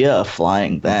idea of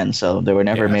flying then, so they were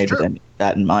never made with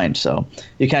that in mind. So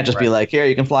you can't just be like, here,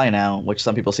 you can fly now, which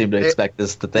some people seem to expect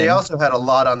is the thing. They also had a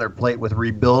lot on their plate with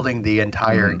rebuilding the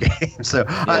entire game, so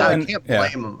I can't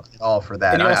blame them at all for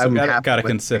that. And you also got to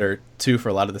consider too, for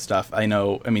a lot of the stuff. I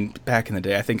mean, back in the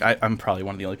day, I think I'm probably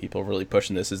one of the only people really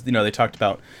pushing this. Is they talked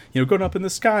about going up in the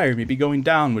sky or maybe going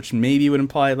down, which maybe would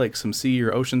imply like some sea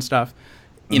or ocean stuff.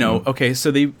 Okay,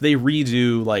 so they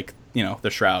redo like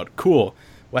the shroud. Cool.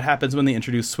 What happens when they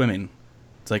introduce swimming?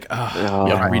 It's like,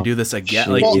 redo this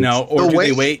again, or do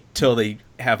they wait till they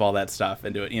have all that stuff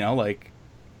and do it?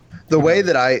 The way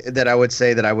that I would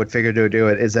say that I would figure to do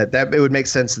it is that it would make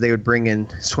sense that they would bring in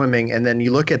swimming, and then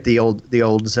you look at the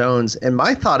old zones. And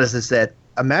my thought is that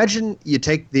imagine you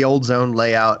take the old zone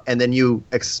layout and then you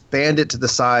expand it to the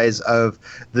size of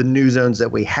the new zones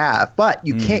that we have, but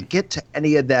you can't get to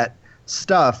any of that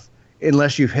stuff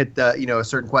unless you've hit the a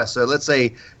certain quest. So let's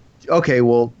say, okay,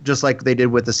 well, just like they did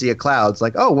with the Sea of Clouds,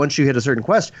 like, oh, once you hit a certain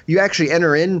quest, you actually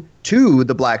enter into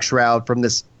the Black Shroud from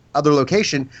this other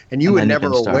location, and you were never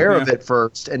aware of it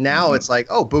first. And now it's like,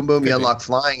 oh, boom, boom, you unlock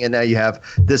flying, and now you have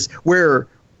this where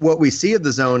what we see of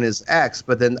the zone is X,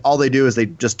 but then all they do is they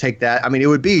just take that. I mean, it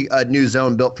would be a new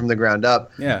zone built from the ground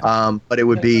up. But it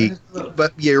would be.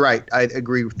 But you're right. I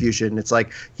agree with Fusion. It's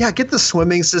like, get the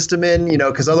swimming system in,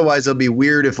 because otherwise it'll be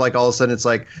weird if like all of a sudden it's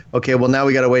like, okay, well now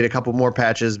we got to wait a couple more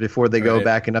patches before they go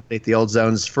back and update the old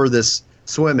zones for this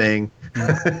swimming.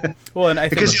 Well, and I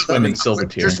think because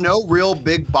there's no real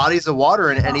big bodies of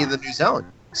water in any of the new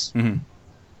zones.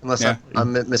 Unless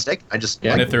I'm mistaken. And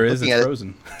if there is, it's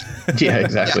frozen.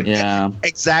 Exactly.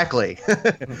 Exactly.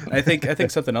 I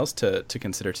think something else to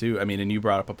consider too. I mean, and you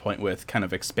brought up a point with kind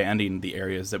of expanding the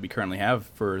areas that we currently have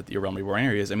for the Realm Reborn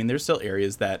areas. I mean, there's still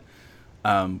areas that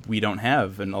we don't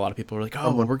have, and a lot of people are like,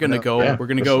 we're gonna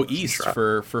go east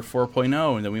for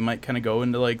 4.0, and then we might kind of go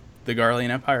into like the Garlean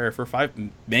Empire for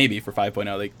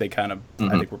 5.0. They kind of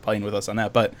I think we're playing with us on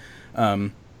that, but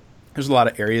there's a lot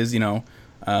of areas,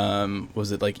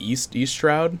 was it like East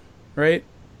Shroud, right?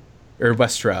 Or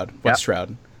West Shroud? West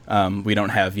Shroud. We don't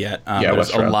have yet. There's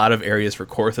a lot of areas for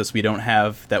Korthus we don't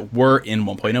have that were in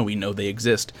 1.0. We know they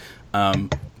exist.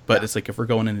 But it's like if we're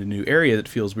going into a new area, it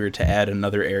feels weird to add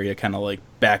another area kind of like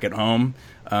back at home.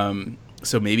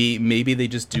 So maybe they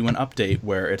just do an update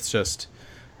where it's just,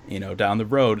 down the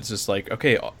road, it's just like,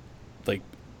 okay, like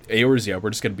Eorzea, we're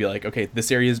just going to be like, okay,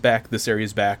 this area is back,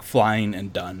 flying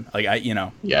and done. Like,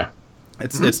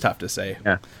 It's tough to say.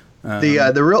 Yeah.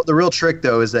 The real trick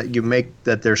though is that you make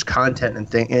that there's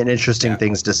content and interesting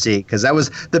things to see, because that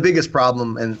was the biggest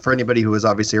problem. And for anybody who was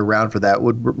obviously around for that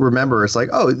would remember, it's like,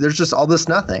 oh, there's just all this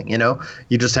nothing.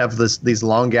 You just have these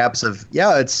long gaps of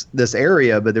it's this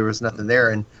area, but there was nothing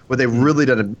there. And what they've really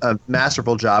done a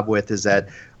masterful job with is that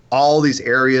all these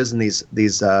areas and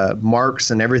these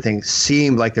marks and everything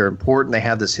seem like they're important. They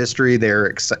have this history.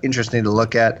 They're interesting to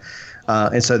look at.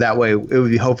 And so that way it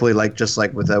would be hopefully like just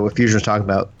like with what Fusion was talking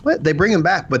about. They bring them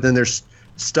back, but then there's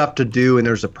stuff to do and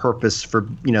there's a purpose for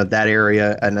that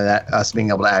area and that us being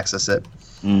able to access it.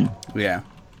 Yeah.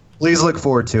 Please look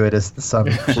forward to it as the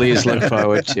summer. Please look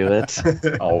forward to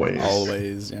it.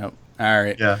 Always. Yep. All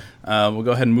right. Yeah. We'll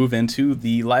go ahead and move into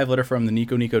the live letter from the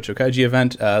Nico Chokaiji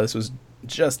event. This was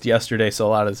just yesterday, so a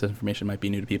lot of this information might be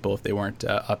new to people if they weren't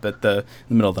up at the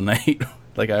middle of the night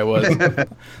like I was. I'm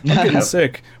getting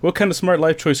sick. What kind of smart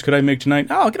life choice could I make tonight?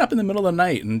 Oh, I'll get up in the middle of the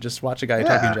night and just watch a guy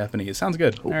talking Japanese. Sounds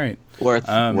good. All right. Worth.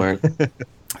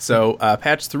 So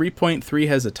patch 3.3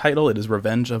 has a title. It is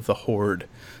Revenge of the Horde.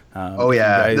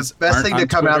 The best thing to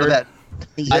come out of that.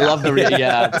 I love the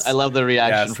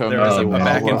reaction from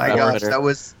back and my gosh,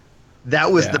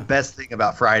 that was the best thing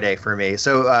about Friday for me.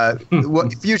 So,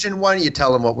 Fusion, why don't you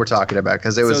tell them what we're talking about?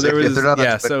 Because it was,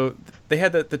 so they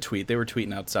had the tweet. They were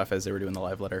tweeting out stuff as they were doing the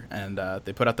live letter, and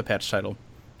they put out the patch title.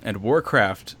 And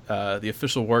Warcraft, the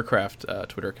official Warcraft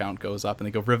Twitter account goes up, and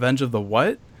they go, "Revenge of the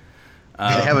what?" They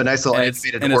have a nice little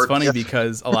animated and it's funny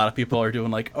because a lot of people are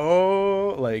doing like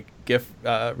GIF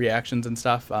reactions and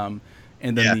stuff. And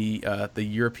then the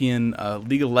European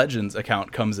League of Legends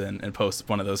account comes in and posts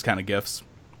one of those kind of GIFs.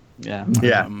 Yeah.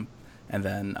 And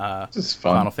then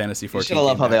Final Fantasy 14. I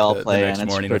love how they all play the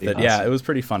next morning with it. Awesome. Yeah, it was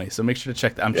pretty funny. So make sure to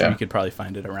check that. I'm sure you could probably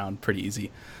find it around pretty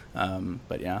easy.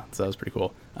 But yeah, so that was pretty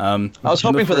cool. I was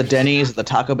hoping for the Denny's, the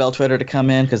Taco Bell Twitter to come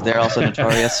in because they're also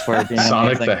notorious for being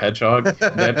Sonic amazing. the Hedgehog.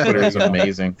 That Twitter is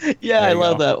amazing. Yeah, I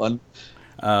love that one.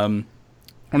 One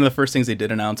of the first things they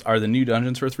did announce are the new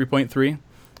dungeons for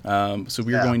 3.3. So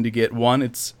we're going to get one.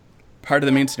 It's part of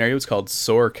the main scenario. It's called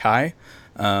Sor Kai.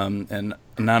 And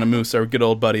Anonymous, our good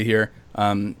old buddy here,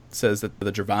 says that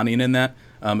the Dravanian in that,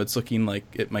 it's looking like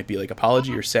it might be like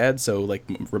apology or sad, so like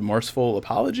remorseful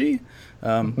apology,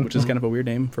 which is kind of a weird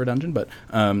name for a dungeon, but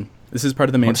this is part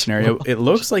of the main scenario. It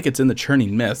looks like it's in the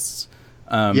Churning Mists.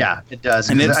 It does.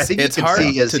 And I think it's hard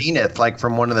see a Zenith, like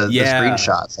from one of the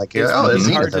screenshots. Like, it's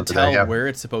Zenith hard to over tell there, where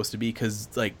it's supposed to be because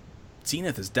like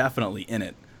Zenith is definitely in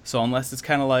it. So unless it's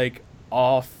kind of like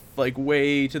off, like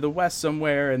way to the west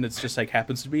somewhere, and it's just like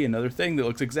happens to be another thing that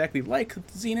looks exactly like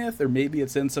Zenith, or maybe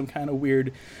it's in some kind of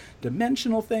weird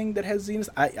dimensional thing that has Zenith.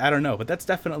 I don't know, but that's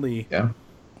definitely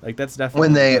that's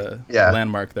definitely the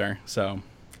landmark there. So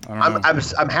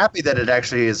I'm happy that it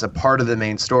actually is a part of the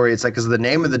main story. It's like because the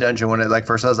name of the dungeon when it like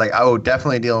first I was like, oh,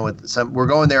 definitely dealing with some. We're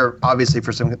going there obviously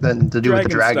for something to do with the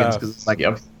dragons because it's like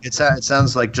it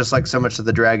sounds like just like so much of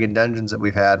the dragon dungeons that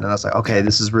we've had, and I was like, okay,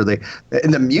 this is really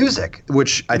and the music,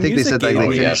 which I think they said like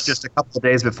they finished just a couple of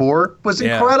days before, was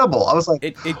incredible. I was like,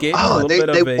 it gave me a little bit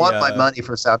of they want my money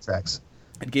for soundtracks.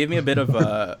 It gave me a bit of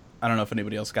I don't know if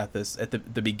anybody else got this at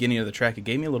the beginning of the track. It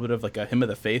gave me a little bit of like a Hymn of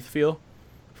the Faith feel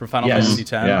from Final Fantasy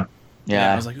X.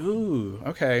 Yeah, I was like, ooh,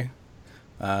 okay.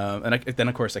 And then,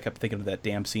 of course, I kept thinking of that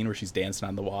damn scene where she's dancing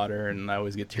on the water, and I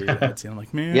always get teary-eyed scene. I'm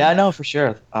like, man. Yeah, I know, for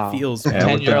sure. Feels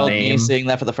 10-year-old me seeing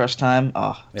that for the first time.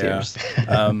 Oh, tears.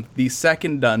 The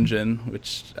second dungeon,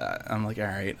 which I'm like, all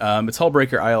right. It's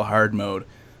Hullbreaker Isle hard mode.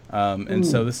 And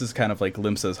so this is kind of like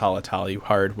Limsa's Halatali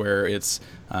hard, where it's,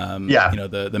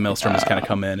 the Maelstrom has kind of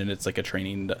come in, and it's like a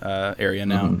training area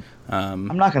now.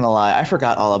 I'm not going to lie. I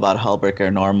forgot all about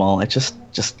Hullbreaker normal. It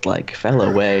just like fell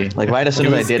away. Like right as soon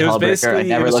as I did Hullbreaker, I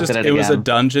never looked at it again. It was a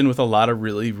dungeon with a lot of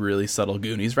really, really subtle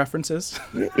Goonies references.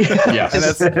 Yes,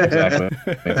 exactly.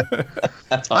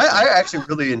 That's awesome. I actually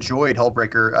really enjoyed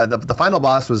Hullbreaker. The final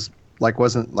boss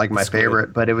wasn't like my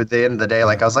favorite, but at the end of the day,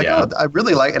 like I was like, oh, I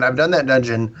really like, and I've done that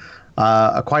dungeon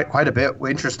quite a bit,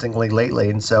 interestingly lately.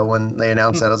 And so when they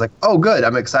announced that, I was like, oh, good,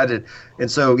 I'm excited. And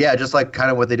so just like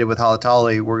kind of what they did with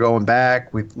Halatali, we're going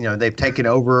back. They've taken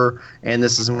over, and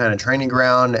this is some kind of training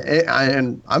ground,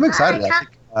 and I'm excited.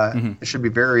 I think it should be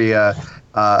very. I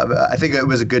think it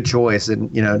was a good choice,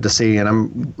 and to see, and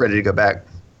I'm ready to go back.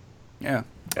 Yeah.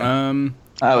 I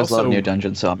always love new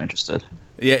dungeons, so I'm interested.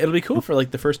 Yeah, it'll be cool for like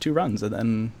the first two runs, and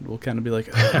then we'll kind of be like,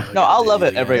 no, I'll love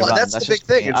it every run. That's the big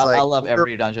thing. It's I love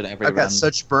every dungeon, every run. I've got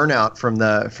such burnout from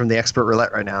the expert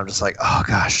roulette right now. I'm just like, oh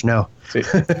gosh, no. See,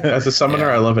 as a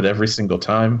summoner, I love it every single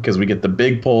time because we get the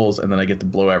big pulls, and then I get to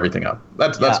blow everything up.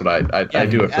 That's what I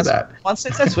do it for that.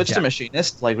 Since I switched to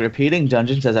Machinist, like repeating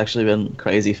dungeons has actually been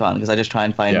crazy fun because I just try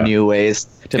and find new ways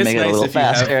to make it a little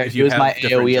faster. Use my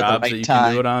AOE at the right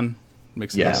time. Do it on,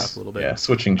 mix it up a little bit. Yeah,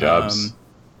 switching jobs.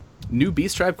 New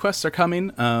Beast Tribe quests are coming.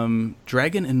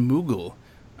 Dragon and Moogle.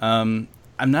 I'm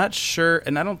not sure,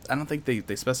 and I don't think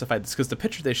they specified this because the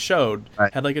picture they showed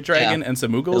had like a dragon and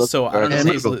some Moogles. So I don't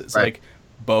know if it's like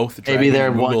both dragon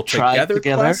and Moogle together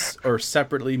quests or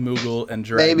separately Moogle and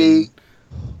dragon. Maybe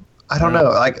I don't know.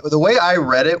 Like the way I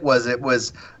read it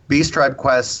was Beast Tribe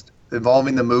quest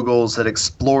involving the Moogles that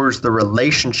explores the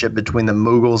relationship between the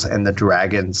Moogles and the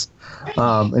dragons.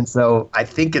 And so I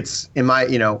think it's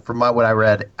from what I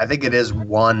read, I think it is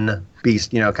one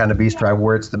beast, kind of Beast Tribe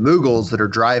where it's the Moogles that are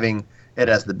driving it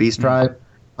as the Beast Tribe.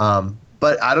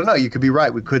 But I don't know. You could be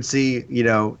right. We could see,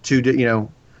 two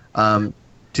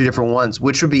different ones,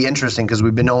 which would be interesting because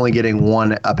we've been only getting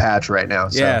a patch right now.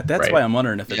 So. Yeah, that's why I'm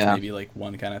wondering if there's maybe like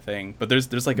one kind of thing. But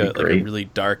there's like a really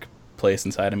dark place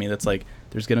inside of me that's like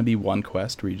there's going to be one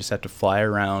quest where you just have to fly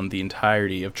around the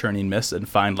entirety of Churning Mists and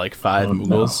find like 5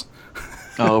 Moogles.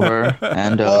 Over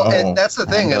and over. Well, and that's the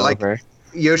thing. Like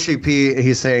Yoshi P,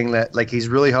 he's saying that like he's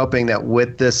really hoping that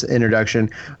with this introduction,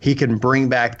 he can bring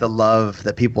back the love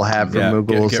that people have for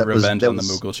Moogles. Get revenge on the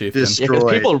Moogle chieftain. Because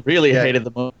people really hated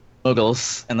the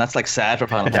Moogles, and that's like sad for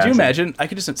Final Fantasy. Could you imagine? I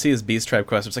could just see his Beast Tribe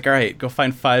quest. It's like, all right, go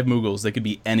find 5 Moogles. They could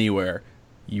be anywhere.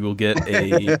 you will get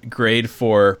a grade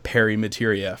for Parry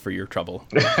Materia for your trouble.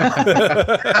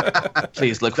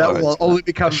 Please look That forward. will only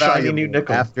become Shiny valuable new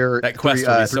nickel. after That quest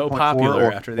will be so 3.4 popular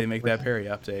or- after they make that Parry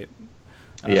update.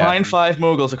 Yeah. Find 5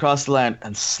 Moogles across the land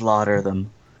and slaughter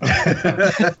them.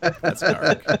 That's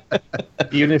dark.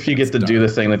 Even if you get to do the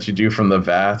thing that you do from the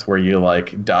Vath, where you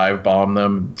like dive bomb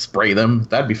them, spray them,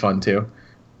 that'd be fun too.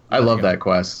 I love that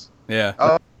quest. Yeah.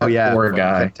 Oh yeah, Poor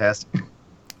guy. fantastic.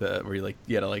 Where you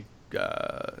had to like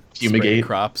Fumigate. spray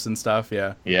crops and stuff.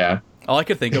 Yeah. Yeah. All I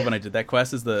could think of when I did that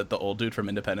quest is the old dude from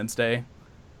Independence Day,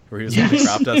 where he was like the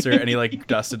crop duster and he like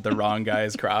dusted the wrong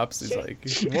guy's crops. He's like,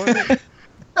 what?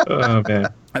 Oh man.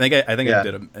 I think I Yeah.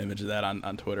 did an image of that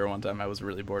on Twitter one time. I was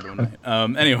really bored one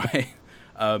night. Anyway,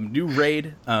 new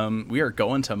raid. We are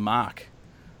going to Mach,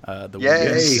 the weird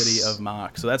Yes. city of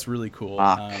Mach. So that's really cool.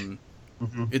 Mach.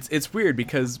 It's weird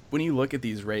because when you look at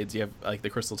these raids, you have like the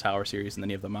Crystal Tower series and then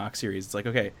you have the Mach series. It's like,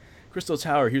 okay, Crystal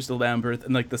Tower, here's the Lambert,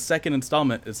 and like the second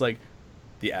installment is like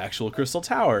the actual Crystal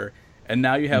Tower, and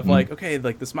now you have like, okay,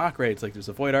 like this Mach raid. It's like there's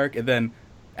a Void Ark, and then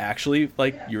actually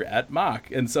like you're at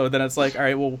Mach, and so then it's like, all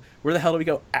right, well, where the hell do we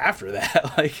go after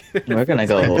that? Like We're gonna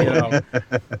go. you know,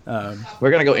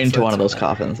 We're gonna go into one of those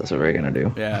coffins. That's what we're gonna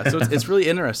do. yeah, so it's really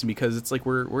interesting because it's like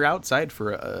we're outside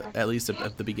for at least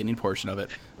at the beginning portion of it,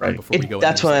 Right. before we go.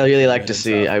 That's into what I really like to and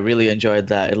see. stuff. I really enjoyed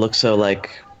that. It looked so like,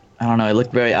 I don't know, it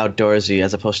looked very outdoorsy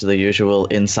as opposed to the usual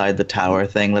inside the tower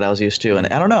thing that I was used to. And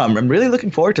I don't know, I'm really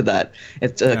looking forward to that.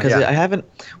 It's because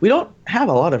we don't have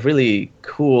a lot of really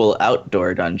cool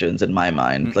outdoor dungeons in my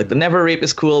mind. Like the Never Reap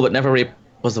is cool, but Never Reap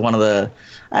was one of the,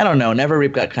 I don't know, Never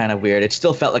Reap got kind of weird. It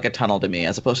still felt like a tunnel to me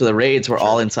as opposed to the raids were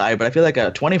all inside. But I feel like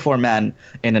a 24-man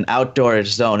in an outdoor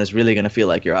zone is really going to feel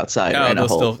like you're outside. No, in a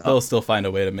hole. they'll still find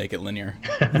a way to make it linear.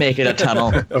 Make it a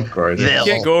tunnel. Of course. You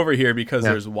can't go over here because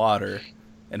there's water,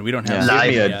 and we don't have. Yeah.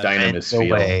 Give me a yet. dynamis No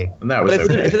field. way. And that But was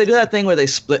if they do that thing where they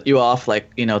split you off, like,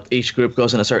 you know, each group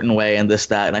goes in a certain way and this,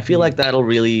 that, and I feel like that'll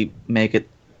really make it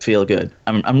feel good.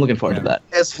 I'm looking forward to that.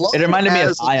 As long It reminded me of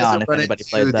as it Ion, doesn't if run anybody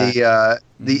into played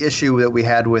the issue that we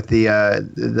had with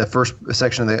the first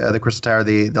section of the Crystal Tower,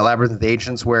 the Labyrinth of the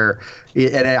Ancients, where,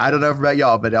 and I don't know about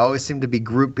y'all, but it always seemed to be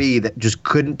Group B that just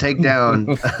couldn't take down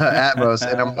Atmos,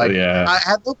 and I'm like, yeah. I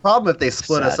have no problem if they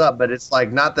split us up, but it's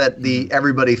like not that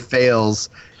everybody fails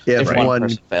if If one one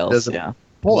person fails, doesn't yeah.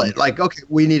 pull it. Like, okay,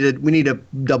 we need to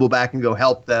double back and go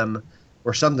help them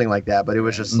or something like that, but it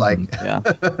was just like, Yeah.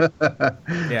 Yeah,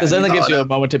 Because then it gives you a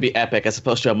moment to be epic as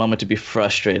opposed to a moment to be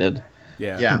frustrated.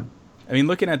 yeah. I mean,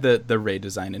 looking at the raid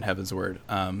design in Heaven's Word,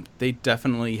 they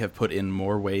definitely have put in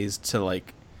more ways to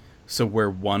like, so where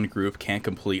one group can't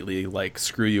completely like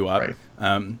screw you up.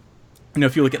 Right. You know,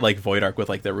 if you look at like Void Ark with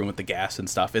like the room with the gas and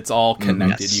stuff, it's all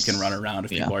connected. Yes. You can run around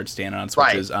if Yeah. people are standing on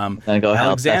switches. And go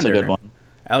help. That's a good one.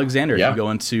 Alexander, Yeah. you go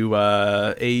into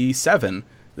A7.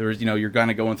 There's, you're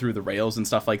kind of going through the rails and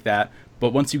stuff like that.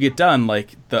 But once you get done,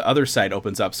 like the other side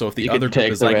opens up. So if the You other can group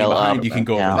take is the lagging rail behind, out you can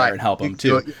go of them. over Yeah. there and help them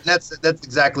too. That's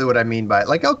exactly what I mean by it.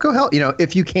 Like, oh, go help.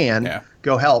 If you can,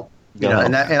 go help. Go help.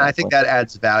 And I think that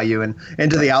adds value and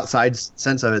to the outside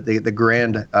sense of it, the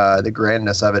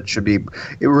grandness of it should be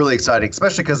really exciting,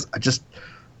 especially because I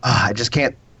just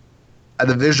can't.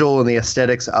 The visual and the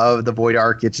aesthetics of the Void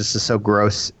Ark, it just is so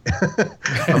gross.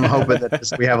 I'm hoping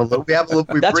that we have a little.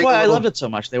 That's why I loved it so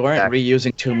much. They weren't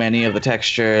reusing too many of the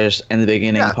textures in the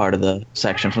beginning part of the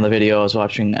section from the video I was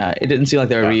watching. It didn't seem like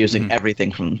they were reusing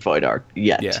everything from Void Ark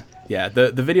yet. Yeah.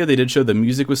 The video they did show, the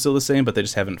music was still the same, but they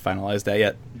just haven't finalized that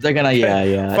yet. They're gonna,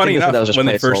 yeah. Funny enough, that was just when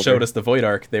they first placeholder. showed us the Void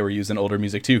Ark, they were using older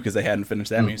music too because they hadn't finished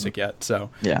that music yet.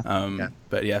 So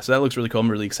But yeah, so that looks really cool.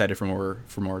 I'm really excited for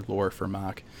more lore for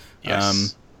Mach.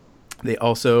 Yes. They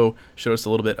also showed us a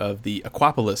little bit of the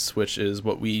Aquapolis, which is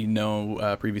what we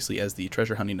know previously as the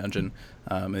treasure hunting dungeon.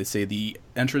 They say the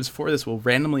entrance for this will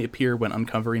randomly appear when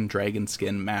uncovering dragon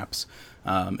skin maps.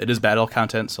 It is battle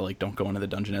content, so like don't go into the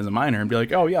dungeon as a miner and be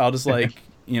like, oh yeah, I'll just like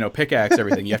pickaxe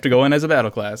everything. You have to go in as a battle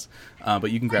class,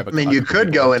 but you can grab a. I mean, you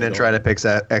could go in and try to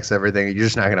pickaxe everything. You're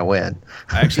just not going to win.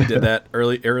 I actually did that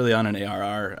early on in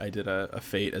ARR. I did a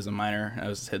fate as a miner. I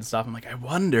was hit stop. I'm like, I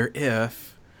wonder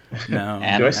if. No.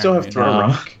 Do I still have throw a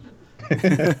rock?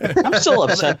 I'm still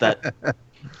upset that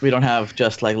we don't have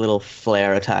just like little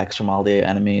flare attacks from all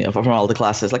the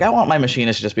classes. Like I want my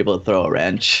machinist to just be able to throw a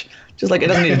wrench. Just like it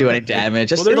doesn't need to do any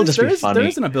damage. It'll just be funny. There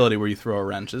is an ability where you throw a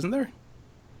wrench, isn't there?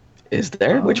 Is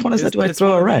there? Which one is that? Do I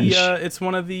throw a wrench? It's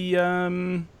one of the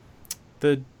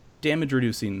damage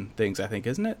reducing things, I think,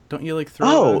 isn't it? Don't you like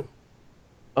throw?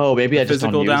 Oh, maybe I just don't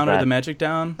physical use down that. or the magic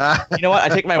down. You know what? I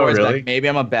take my words really? back. Maybe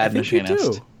I'm a bad I think machinist.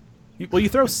 you do. You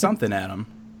throw something at him.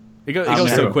 It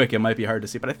goes so quick, it might be hard to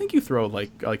see, but I think you throw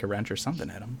like a wrench or something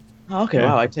at him. Okay,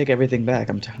 Yeah. wow, I take everything back.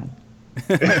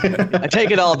 I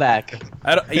take it all back.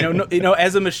 I don't,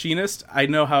 as a machinist, I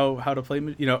know how to play.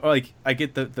 Like I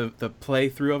get the play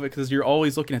through of it because you're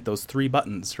always looking at those 3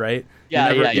 buttons, right?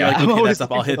 Yeah. You're like, I'm looking at always that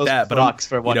stuff, I'll looking hit for that. those But blocks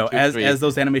for one, two, three. as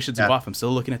those animations Yeah. go off, I'm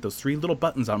still looking at those 3 little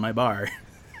buttons on my bar.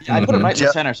 Yeah, I put them right in Je-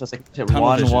 the center, so it's like hit Tunnel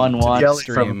 1, vision 1, to 1. the Jelly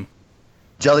extreme.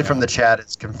 Jelly from the chat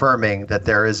is confirming that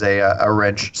there is a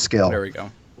wrench skill. There we go.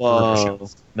 Whoa.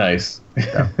 Nice.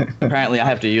 Apparently, I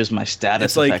have to use my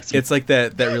status effects. It's like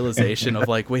that realization of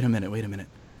like, wait a minute.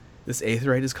 This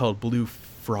aetheryte is called Blue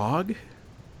Frog.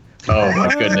 Oh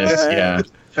my goodness. Yeah.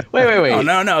 Wait. Oh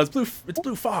no, it's blue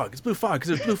fog. It's blue fog because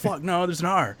there's blue fog. No, there's an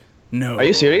R. No. Are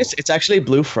you serious? It's actually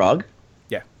Blue Frog?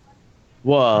 Yeah.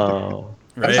 Whoa.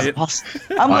 Right. That's awesome.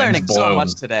 I'm Mind's learning so blown.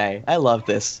 much today. I love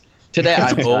this. Today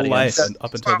It's I'm a whole studying. life That's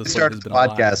up until why we this point started has the been a lie.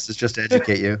 podcast is just to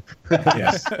educate you.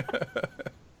 Yes.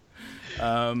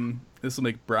 This will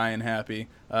make Brian happy.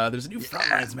 There's a new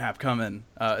Frontlines map coming.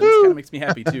 This kind of makes me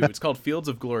happy too. It's called Fields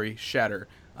of Glory Shatter,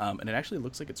 and it actually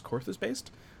looks like it's Korthus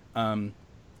based.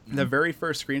 The very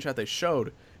first screenshot they showed,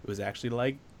 it was actually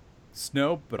like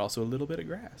snow, but also a little bit of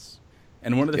grass.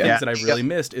 And one of the Yeah. things that I really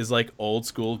missed is like old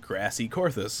school grassy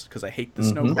Korthus, because I hate the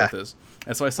snow Mhm. Korthus.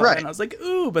 And so I saw Right. that and I was like,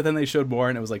 ooh, but then they showed more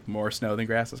and it was like more snow than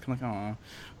grass. I was kind of like, aw.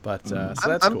 But so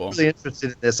that's I'm cool. really interested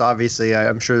in this. Obviously,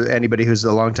 I'm sure anybody who's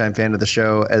a longtime fan of the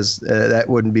show, as that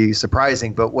wouldn't be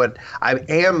surprising. But what I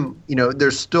am,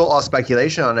 there's still all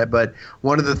speculation on it. But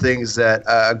one of the things that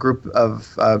a group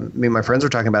of me and my friends were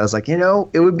talking about is like,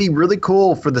 it would be really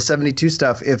cool for the 72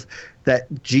 stuff if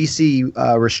that GC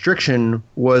restriction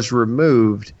was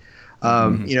removed.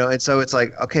 And so it's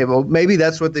like, okay, well, maybe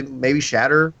that's what maybe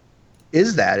Shatter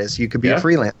is you could be a Yeah.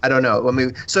 freelance. I don't know. I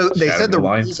mean, so they Shatter said the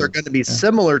Alliance rules are is- going to be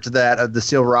similar to that of the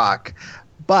Seal Rock,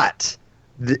 but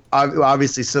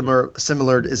obviously similar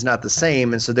is not the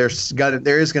same, and so there is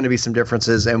going to be some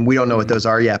differences, and we don't know what those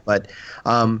are yet. But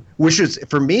which is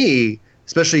for me,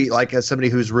 especially like as somebody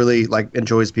who's really like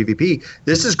enjoys PvP,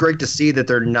 this is great to see that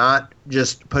they're not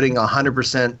just putting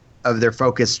 100% of their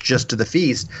focus just to the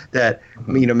feast. That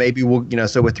maybe we'll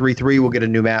so with 3.3 we'll get a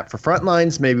new map for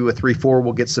Frontlines. Maybe with 3.4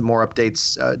 we'll get some more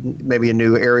updates. Maybe a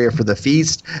new area for the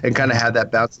feast, and kind of have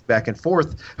that bounce back and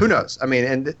forth. Who knows? I mean,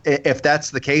 and if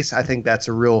that's the case, I think that's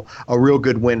a real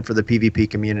good win for the PvP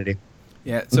community.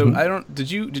 Yeah. So Did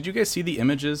you guys see the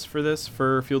images for this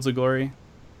for Fields of Glory?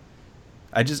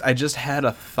 I just had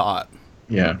a thought.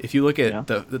 Yeah. If you look at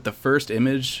the first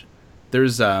image,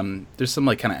 there's some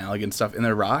like kind of elegant stuff in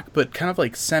the rock, but kind of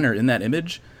like center in that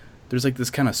image, there's like this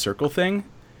kind of circle thing.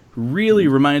 Really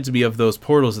reminds me of those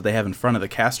portals that they have in front of the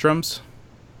castrums.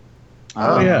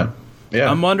 Oh yeah. Yeah.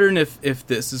 I'm wondering if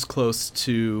this is close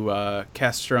to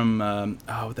castrum.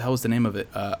 What the hell was the name of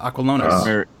it?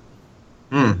 Aquilonis.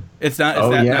 It's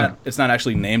not. It's not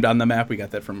actually named on the map. We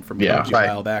got that from Yeah. a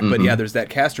while back. But yeah, there's that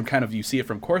castrum kind of. You see it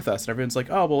from Korthus, and everyone's like,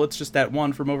 "Oh, well, it's just that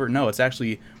one from over." No, it's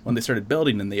actually when they started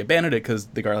building, and they abandoned it because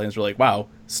the Guardians were like, "Wow,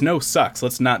 snow sucks.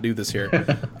 Let's not do this here."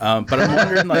 But I'm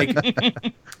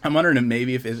wondering, if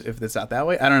maybe if it's not that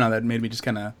way. I don't know. That made me just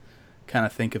kind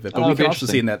of think of it. But we can also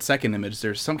see in that second image,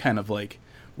 there's some kind of like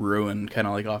ruin, kind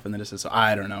of like off in the distance. So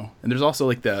I don't know. And there's also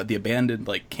like the abandoned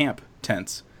like camp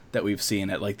tents that we've seen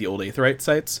at like the old Aetheryte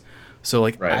sites. So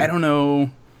like I don't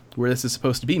know where this is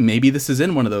supposed to be. Maybe this is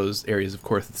in one of those areas of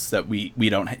Korthus that we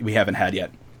haven't had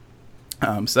yet.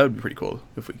 So that would be pretty cool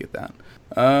if we get that.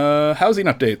 Housing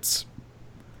updates.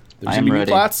 There's gonna be new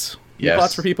plots. Yes. New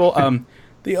plots for people.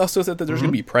 They also said that there's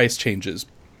gonna be price changes.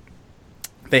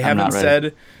 They haven't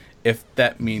said if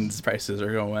that means prices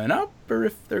are going up or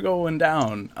if they're going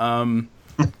down.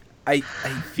 I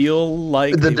feel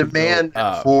like The demand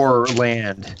for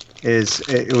land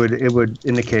it would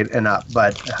indicate an up,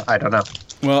 but I don't know.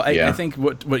 Well, I think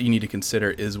what you need to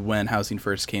consider is when housing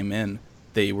first came in,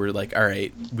 they were like, all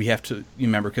right, we have to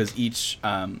remember because each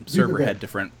server had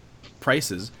different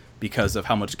prices because of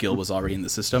how much gil was already in the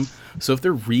system. So if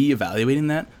they're reevaluating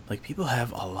that, like people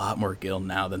have a lot more gil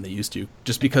now than they used to,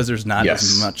 just because there's not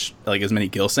as many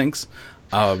gil sinks.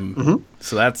 So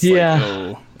that's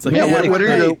it's like what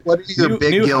are your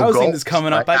big new gil housing goals? is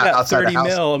coming up. I got outside 30 the house?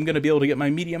 mil. I'm gonna be able to get my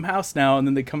medium house now, and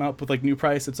then they come out with like new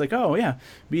price. It's like, oh yeah,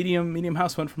 medium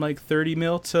house went from like 30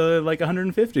 mil to like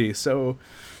 150. So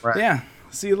yeah,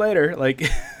 see you later. Like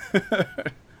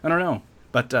I don't know,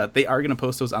 but they are gonna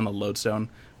post those on the Lodestone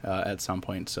at some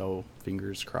point. So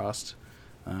fingers crossed.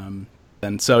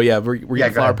 And so yeah, we're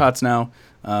getting flower pots now.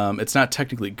 It's not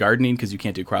technically gardening because you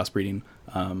can't do crossbreeding,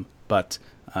 but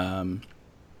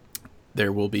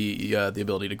there will be the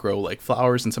ability to grow like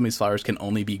flowers, and some of these flowers can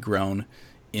only be grown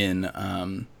in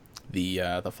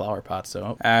the flower pot.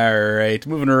 So, all right,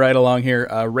 moving right along here.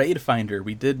 Raid Finder.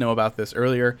 We did know about this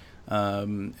earlier,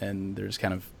 and they're just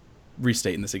kind of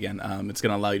restating this again. It's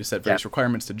going to allow you to set various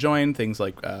requirements to join. Things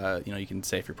like, you can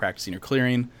say if you're practicing or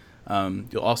clearing.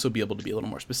 You'll also be able to be a little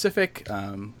more specific,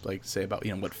 like say about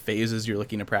what phases you're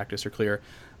looking to practice or clear.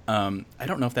 I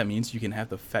don't know if that means you can have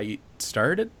the fight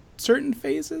start at certain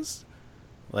phases.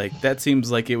 Like that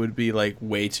seems like it would be like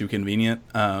way too convenient.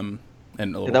 And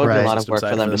that would be a lot of work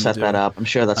for them to set that up. I'm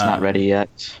sure that's not ready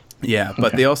yet. Yeah,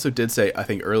 but they also did say, I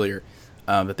think earlier,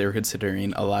 that they were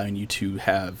considering allowing you to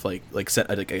have like set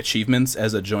like achievements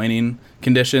as a joining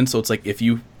condition. So it's like if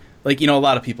you a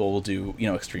lot of people will do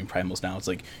extreme primals now. It's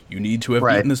like you need to have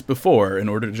beaten this before in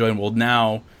order to join. Well,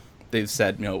 now they've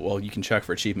said well you can check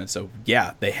for achievements. So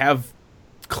yeah, they have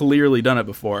clearly done it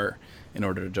before in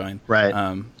order to join.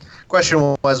 Right.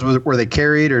 Question was were they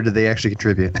carried or did they actually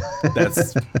contribute?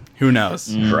 That's who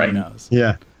knows. Right. Who knows?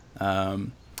 Yeah.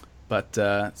 But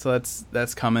so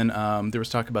that's coming. There was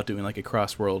talk about doing like a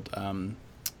cross-world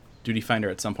duty finder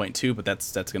at some point too, but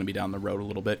that's going to be down the road a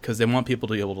little bit because they want people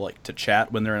to be able to to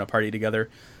chat when they're in a party together,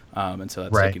 and so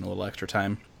that's taking a little extra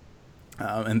time.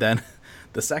 And then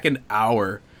the second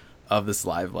hour of this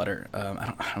live letter,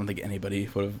 I don't think anybody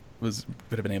would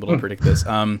have been able to predict this.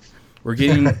 We're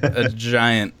getting a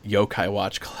giant Yokai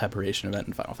Watch collaboration event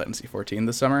in Final Fantasy XIV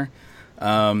this summer.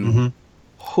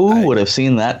 Who would have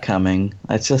seen that coming?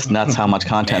 It's just nuts how much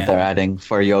content they're adding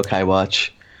for Yokai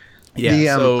Watch.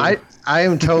 Yeah, I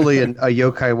am totally a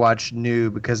Yokai Watch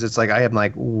noob because it's like I am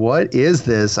like, what is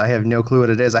this? I have no clue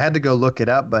what it is. I had to go look it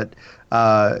up, but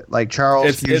like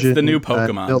Charles, it's the new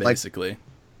Pokemon basically.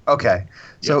 Okay,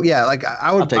 so yeah, like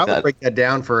I would break that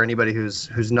down for anybody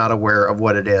who's not aware of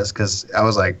what it is because I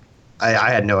was like,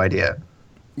 I had no idea.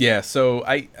 Yeah, so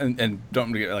I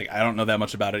don't I don't know that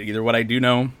much about it either. What I do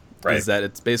know is that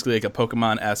it's basically like a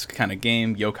Pokemon-esque kind of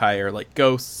game. Yokai are like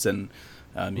ghosts, and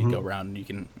you can go around and you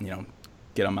can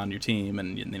get them on your team,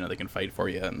 and they can fight for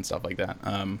you and stuff like that.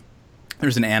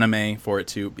 There's an anime for it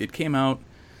too. It came out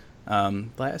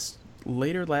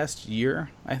later last year,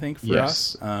 I think, for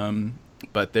us.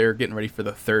 But they're getting ready for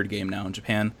the third game now in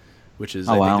Japan, which is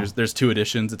I think there's 2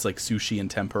 editions. It's like sushi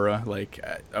and tempura.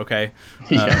 Okay.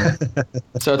 So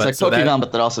it's like Pokemon,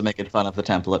 but they're also making fun of the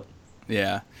template.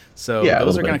 Yeah. So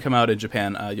those are going to come out in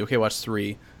Japan. Yokai Watch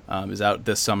 3 is out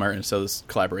this summer, and so this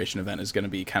collaboration event is going to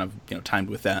be kind of timed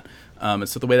with that. And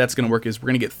so the way that's going to work is we're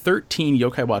going to get 13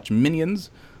 Yokai Watch minions,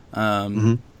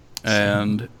 and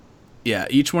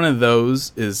each one of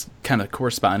those is kind of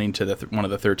corresponding to one of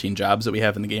the 13 jobs that we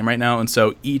have in the game right now, and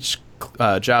so each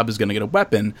job is going to get a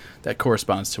weapon that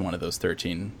corresponds to one of those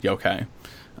 13 yokai.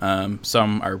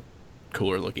 Some are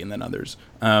cooler looking than others.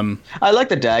 I like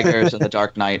the daggers and the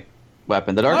Dark Knight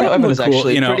weapon. The Dark Knight weapon is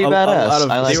actually pretty badass.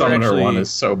 I like Summoner one is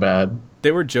so bad.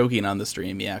 They were joking on the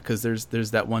stream, because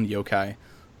there's that one yokai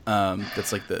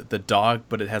that's like the dog,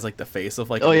 but it has like the face of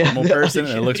like a normal person,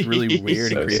 and it looks really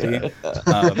weird and creepy.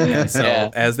 And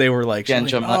so as they were like, like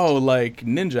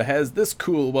Ninja has this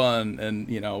cool one,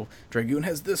 and Dragoon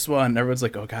has this one, and everyone's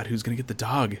like, oh god, who's gonna get the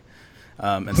dog?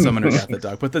 And Summoner got the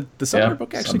dog, but the Summoner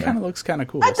book actually kind of looks kind of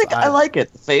cool. I like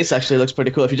it. The face actually looks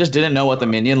pretty cool. If you just didn't know what the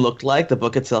minion looked like, the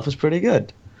book itself is pretty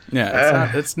good.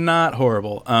 Yeah, it's not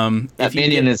horrible. That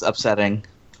minion is upsetting.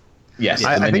 Yes,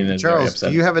 I think Charles, do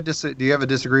you have a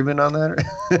disagreement on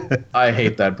that? I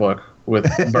hate that book with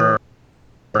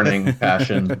burning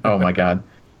passion. Oh my god,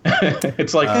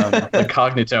 it's like the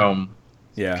Cognitome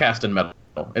cast in metal.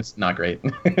 It's not great.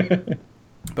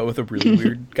 But with a really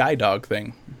weird guy dog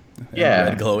thing.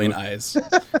 Red glowing eyes.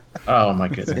 Oh my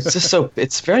goodness. It's just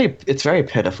it's very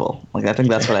pitiful. Like I think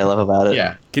that's what I love about it.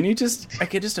 Yeah. I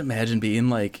could just imagine being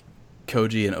like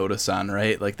Koji and Oda-san,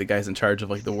 right? Like the guys in charge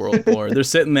of like the world lore. They're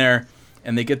sitting there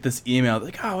and they get this email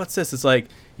like, oh, what's this? It's like,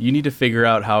 you need to figure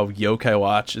out how Yokai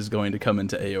Watch is going to come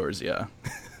into Eorzea.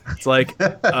 It's like,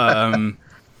 what?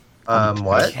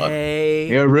 Okay.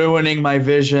 You're ruining my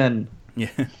vision. Yeah,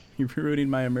 you're ruining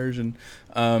my immersion.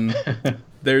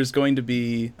 There's going to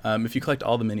be, if you collect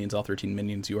all the minions, all 13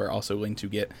 minions, you are also going to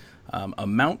get a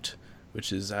mount,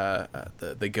 which is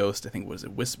the ghost. I think, what is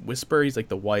it, Whisper? He's like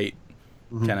the white,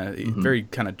 kind of very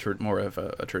kind of more of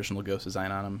a traditional ghost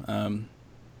design on him.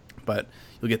 But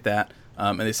you'll get that.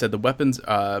 And they said the weapons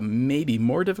may be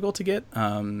more difficult to get.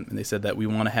 And they said that we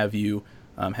want to have you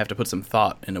have to put some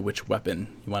thought into which weapon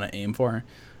you want to aim for.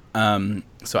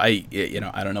 So I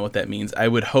don't know what that means. I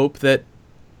would hope that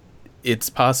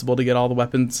it's possible to get all the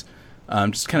weapons,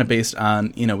 just kind of based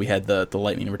on, we had the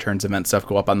Lightning Returns event stuff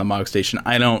go up on the Mog Station.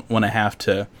 I don't want to have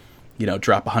to,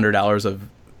 drop $100 of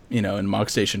in Mog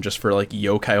Station just for like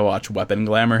Yokai Watch weapon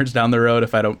glamours down the road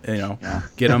if I don't,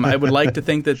 get them. I would like to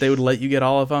think that they would let you get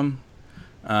all of them.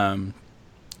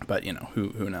 But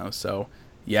who knows? So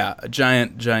yeah, a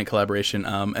giant collaboration.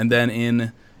 And then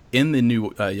in the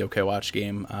new Yokai Watch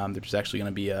game, there's actually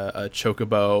going to be a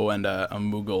Chocobo and a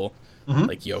Moogle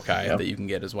like yokai that you can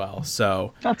get as well.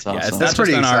 So that's awesome. Yeah, it's That's not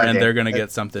just on our exciting. end; they're going to get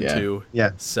something too.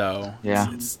 Yeah. So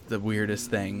it's the weirdest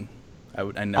thing.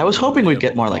 I was hoping we'd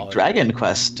get more like Dragon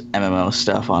Quest MMO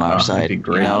stuff on our side. That'd be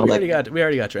great. We already got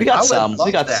Dragon. We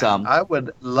got some. I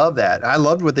would love that. I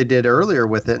loved what they did earlier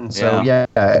with it, and so it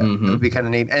would be kind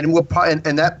of neat. And we'll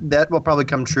and that will probably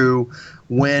come true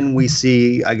when we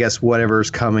see, I guess, whatever's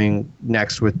coming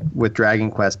next with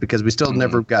Dragon Quest, because we still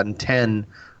never gotten 10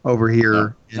 over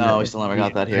here. No, we still never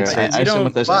got that here. I assume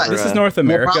that this is North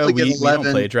America. We don't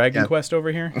play Dragon Quest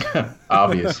over here.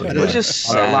 Obviously. Which is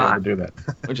sad. Do that.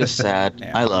 Which is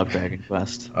sad. I love Dragon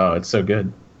Quest. Oh, it's so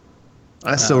good.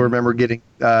 I still remember getting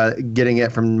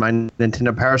it from my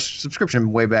Nintendo Power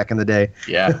subscription way back in the day.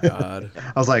 Yeah. God.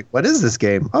 I was like, what is this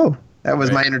game? Oh, that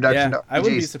was my introduction to RPGs. I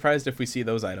wouldn't be surprised if we see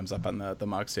those items up on the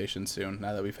Mog Station soon,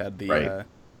 now that we've had the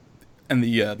and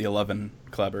the 11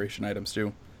 collaboration items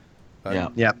too.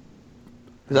 But, yeah.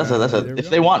 If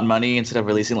they want money, instead of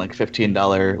releasing like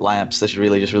 $15 lamps, they should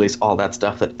really just release all that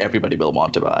stuff that everybody will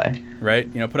want to buy. Right?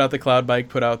 Put out the Cloud Bike,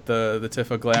 put out the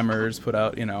Tifa Glamours, put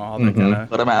out, all that kind of...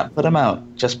 Put them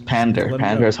out. Just pander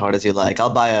as hard as you like. I'll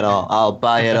buy it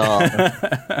all.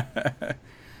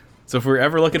 So if we're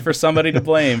ever looking for somebody to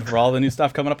blame for all the new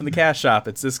stuff coming up in the cash shop,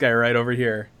 it's this guy right over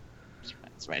here.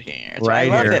 It's right here. I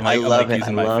love it.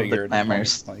 Using I my love finger the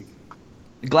glamours. Like,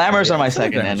 Glamours are my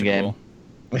second glamours end are game. cool.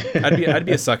 I'd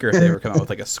be a sucker if they ever come out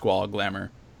with like a Squall Glamour.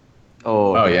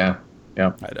 Oh yeah.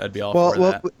 I'd be all for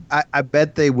that. I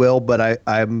bet they will, but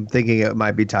I'm thinking it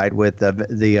might be tied with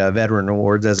the veteran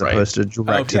awards as opposed to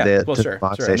direct to the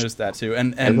Mog sure. Station. There's that too,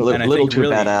 and a little I think too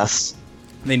really badass.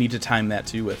 They need to time that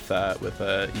too with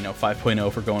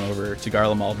 5.0 for going over to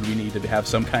Garlemald. We need to have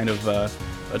some kind of a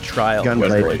trial. Gun where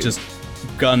blade. it just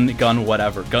gun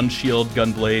whatever, gun shield,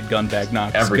 gun blade, gun bag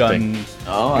knocks, everything.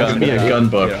 gun, Give me a gun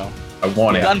book. I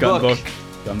want it. Gun book.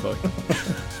 Gun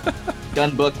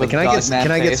book. With Can I get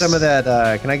some of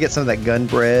that? Can I get some of that gun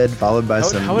bread followed by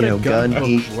some how would a gun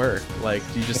heat? book work? Like,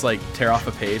 do you just like tear off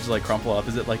a page, like crumple up?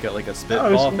 Is it like a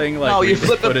spitball thing? Like, no, you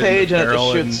flip put a it in page and it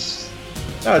barrel just shoots.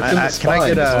 No, it's in the spine. Can I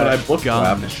get That's what I booked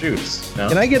gun? It shoots. No?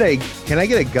 Can I get a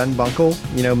gun bunkle?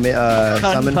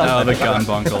 Summon. Oh, the gun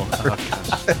bunkle. Oh,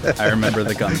 gosh. I remember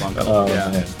the gun bunkle.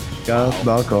 Man. Gun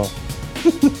bunkle.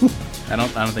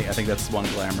 I think that's one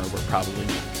glamour we're probably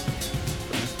not.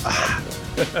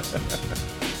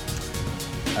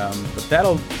 But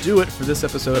that'll do it for this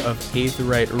episode of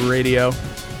Aetheryte Radio.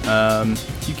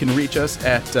 You can reach us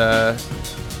at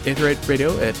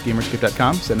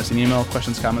aetheryteradio@gamerscape.com. Send us an email,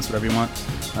 questions, comments, whatever you want.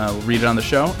 We'll read it on the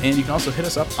show. And you can also hit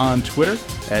us up on Twitter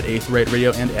at Aetheryte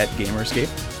Radio and at Gamerscape.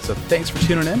 So thanks for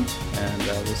tuning in, and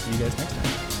we'll see you guys next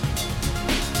time.